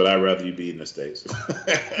greedy, but I'd rather you be in the States.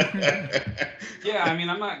 Yeah, I mean,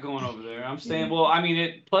 I'm not going over there. I'm staying. Well, I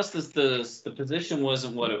mean, plus the position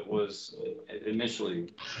wasn't what it was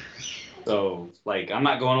initially. So, like, I'm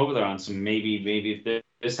not going over there on some maybe if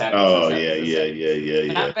this happens. Oh,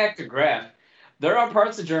 yeah. Not back to Graf. There are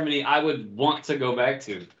parts of Germany I would want to go back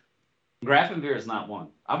to. Grafenwehr is not one.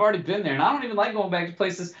 I've already been there, and I don't even like going back to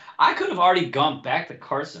places. I could have already gone back to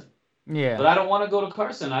Carson. Yeah. But I don't want to go to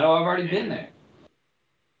Carson. I've already been there.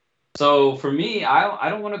 So for me, I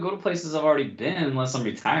don't want to go to places I've already been unless I'm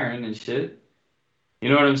retiring and shit. You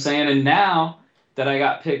know what I'm saying? And now that I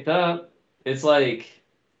got picked up, it's like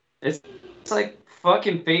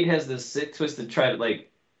fucking fate has this sick twisted try to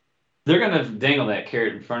like they're gonna dangle that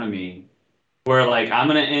carrot in front of me where like I'm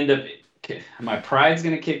gonna end up my pride's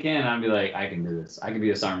gonna kick in and I'll be like, I can do this. I can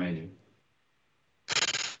be a sergeant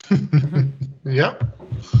major. Yep.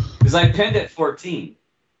 Because I pinned at 14.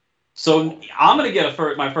 So I'm going to get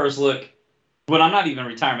my first look when I'm not even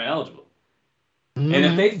retirement eligible. Mm-hmm. And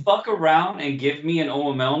if they fuck around and give me an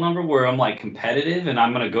OML number where I'm like competitive and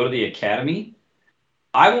I'm going to go to the academy,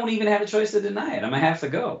 I won't even have a choice to deny it. I'm going to have to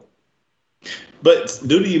go. But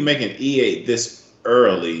due to you making E8 this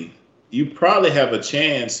early, you probably have a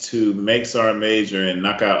chance to make sergeant major and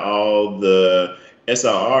knock out all the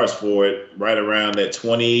SRRs for it right around that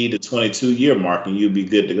 20 to 22 year mark, and you'll be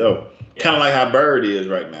good to go. Yeah. Kind of like how Bird is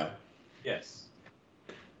right now. Yes.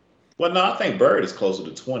 Well, no, I think Bird is closer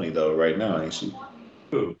to 20 though right now, ain't she?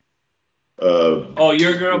 Who? Oh,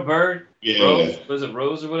 your girl Bird. Yeah. Rose? Was it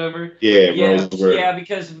Rose or whatever? Yeah, Rose. Yeah,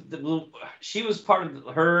 because she was part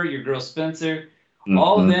of her. Your girl Spencer. Mm-hmm.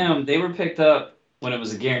 All of them, they were picked up when it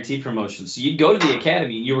was a guaranteed promotion. So you'd go to the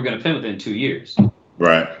academy, and you were going to pin within 2 years.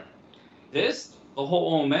 Right. The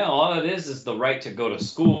whole OML, all it is the right to go to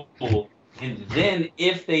school, and then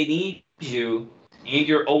if they need you and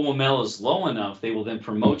your OML is low enough, they will then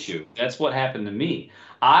promote you. That's what happened to me.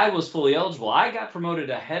 I was fully eligible. I got promoted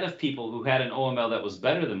ahead of people who had an OML that was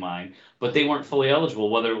better than mine, but they weren't fully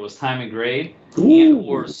eligible, whether it was time and grade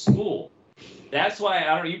or school. That's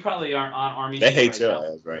why you probably aren't on Army. They hate your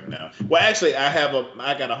ass right now. Well, actually, I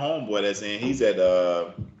got a homeboy that's in. He's at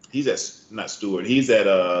not Stewart. He's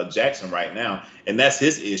at Jackson right now, and that's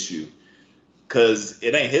his issue. Cause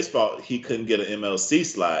it ain't his fault he couldn't get an MLC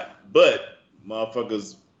slot, but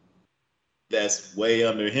motherfuckers that's way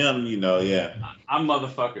under him, yeah. I'm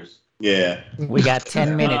motherfuckers. Yeah. We got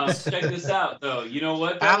 10 minutes. Check this out, though. You know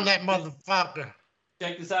what? I'm that motherfucker.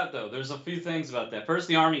 Check this out, though. There's a few things about that. First,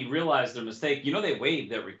 the Army realized their mistake. They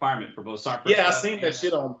waived that requirement for both sergeant. Yeah, I seen that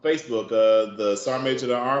shit on Facebook. The sergeant major of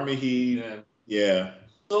the Army, yeah.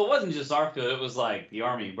 So it wasn't just our field, it was like the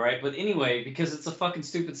Army, right? But anyway, because it's a fucking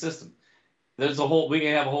stupid system. We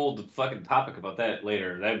can have a whole fucking topic about that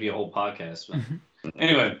later. That'd be a whole podcast. But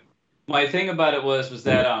anyway, my thing about it was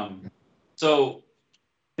that so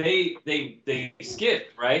they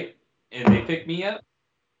skipped, right? And they picked me up.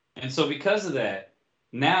 And so because of that,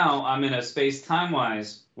 now I'm in a space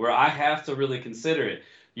time-wise where I have to really consider it.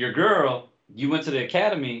 Your girl, you went to the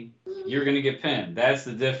academy, you're going to get pinned. That's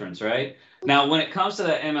the difference, right? Now, when it comes to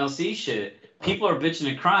that MLC shit, people are bitching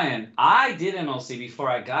and crying. I did MLC before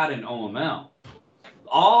I got an OML.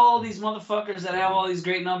 All these motherfuckers that have all these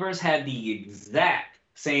great numbers had the exact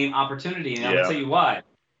same opportunity. And I'm going to tell you why.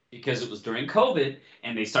 Because it was during COVID,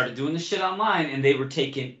 and they started doing the shit online, and they were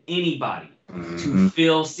taking anybody to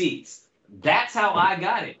fill seats. That's how I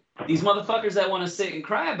got it. These motherfuckers that want to sit and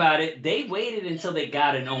cry about it, they waited until they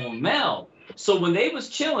got an OML. So when they was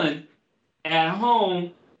chilling at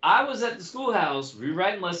home, I was at the schoolhouse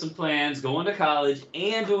rewriting lesson plans, going to college,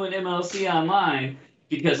 and doing MLC online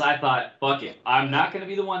because I thought, fuck it, I'm not going to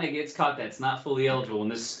be the one that gets caught that's not fully eligible when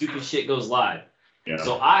this stupid shit goes live. Yeah.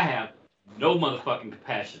 So I have no motherfucking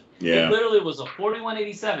compassion. Yeah. It literally was a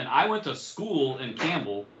 4187. I went to school in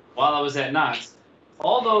Campbell while I was at Knox,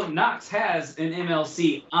 although Knox has an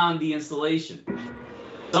MLC on the installation.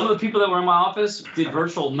 Some of the people that were in my office did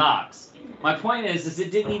virtual Knox. My point is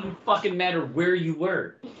it didn't even fucking matter where you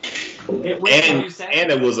were. And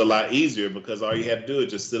it was a lot easier because all you had to do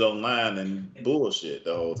is just sit online and bullshit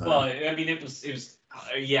the whole time. Well, I mean, it was.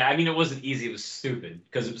 Yeah, I mean, it wasn't easy. It was stupid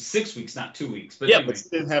because it was 6 weeks, not 2 weeks. But yeah, anyway. but you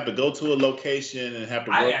didn't have to go to a location and have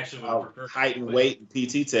to work out height and weight and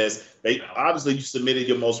PT test. They obviously you submitted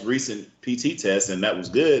your most recent PT test and that was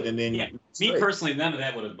good. And then me personally, none of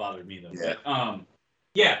that would have bothered me though.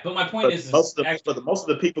 Yeah. But, but my point is most of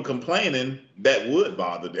the people complaining that would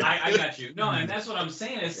bother them. I got you. No, and that's what I'm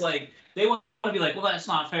saying. It's like they want to be like, well, that's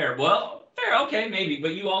not fair. Well, fair, okay, maybe,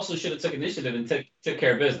 but you also should have took initiative and took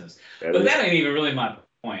care of business. That ain't even really my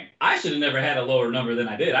point. I should have never had a lower number than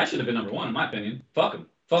I did. I should have been number one, in my opinion. Fuck them.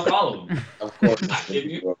 Fuck all of them. Of course. If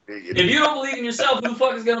you don't believe in yourself, who the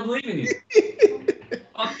fuck is gonna believe in you?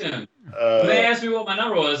 Fuck them. When they asked me what my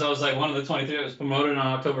number was, I was like one of the 23 that was promoted on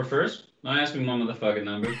October 1st. Don't ask me my motherfucking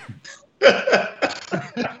number.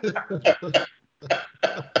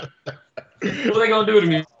 What are they gonna do to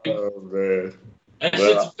me? Oh man. That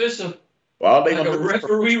shit's official. Well, they like gonna a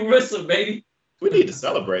referee whistle, baby. We need to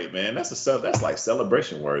celebrate, man. That's like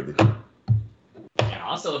celebration worthy. Yeah,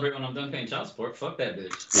 I'll celebrate when I'm done paying child support. Fuck that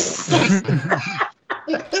bitch.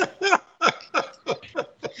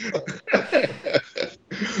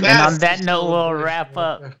 And on that note, we'll wrap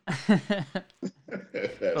up.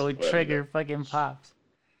 So we trigger fucking pops.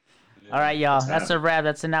 All right, y'all. That's a wrap.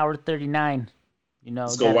 That's an hour 39. You know.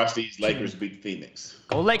 Let's go watch these Lakers beat Phoenix.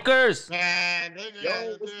 Go Lakers! Man,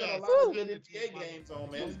 yo, it's been a lot of good NBA games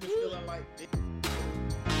on, man. It's been feeling like.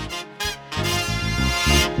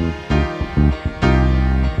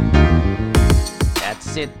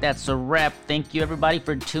 That's it. That's a wrap. Thank you, everybody,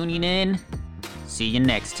 for tuning in. See you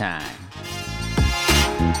next time.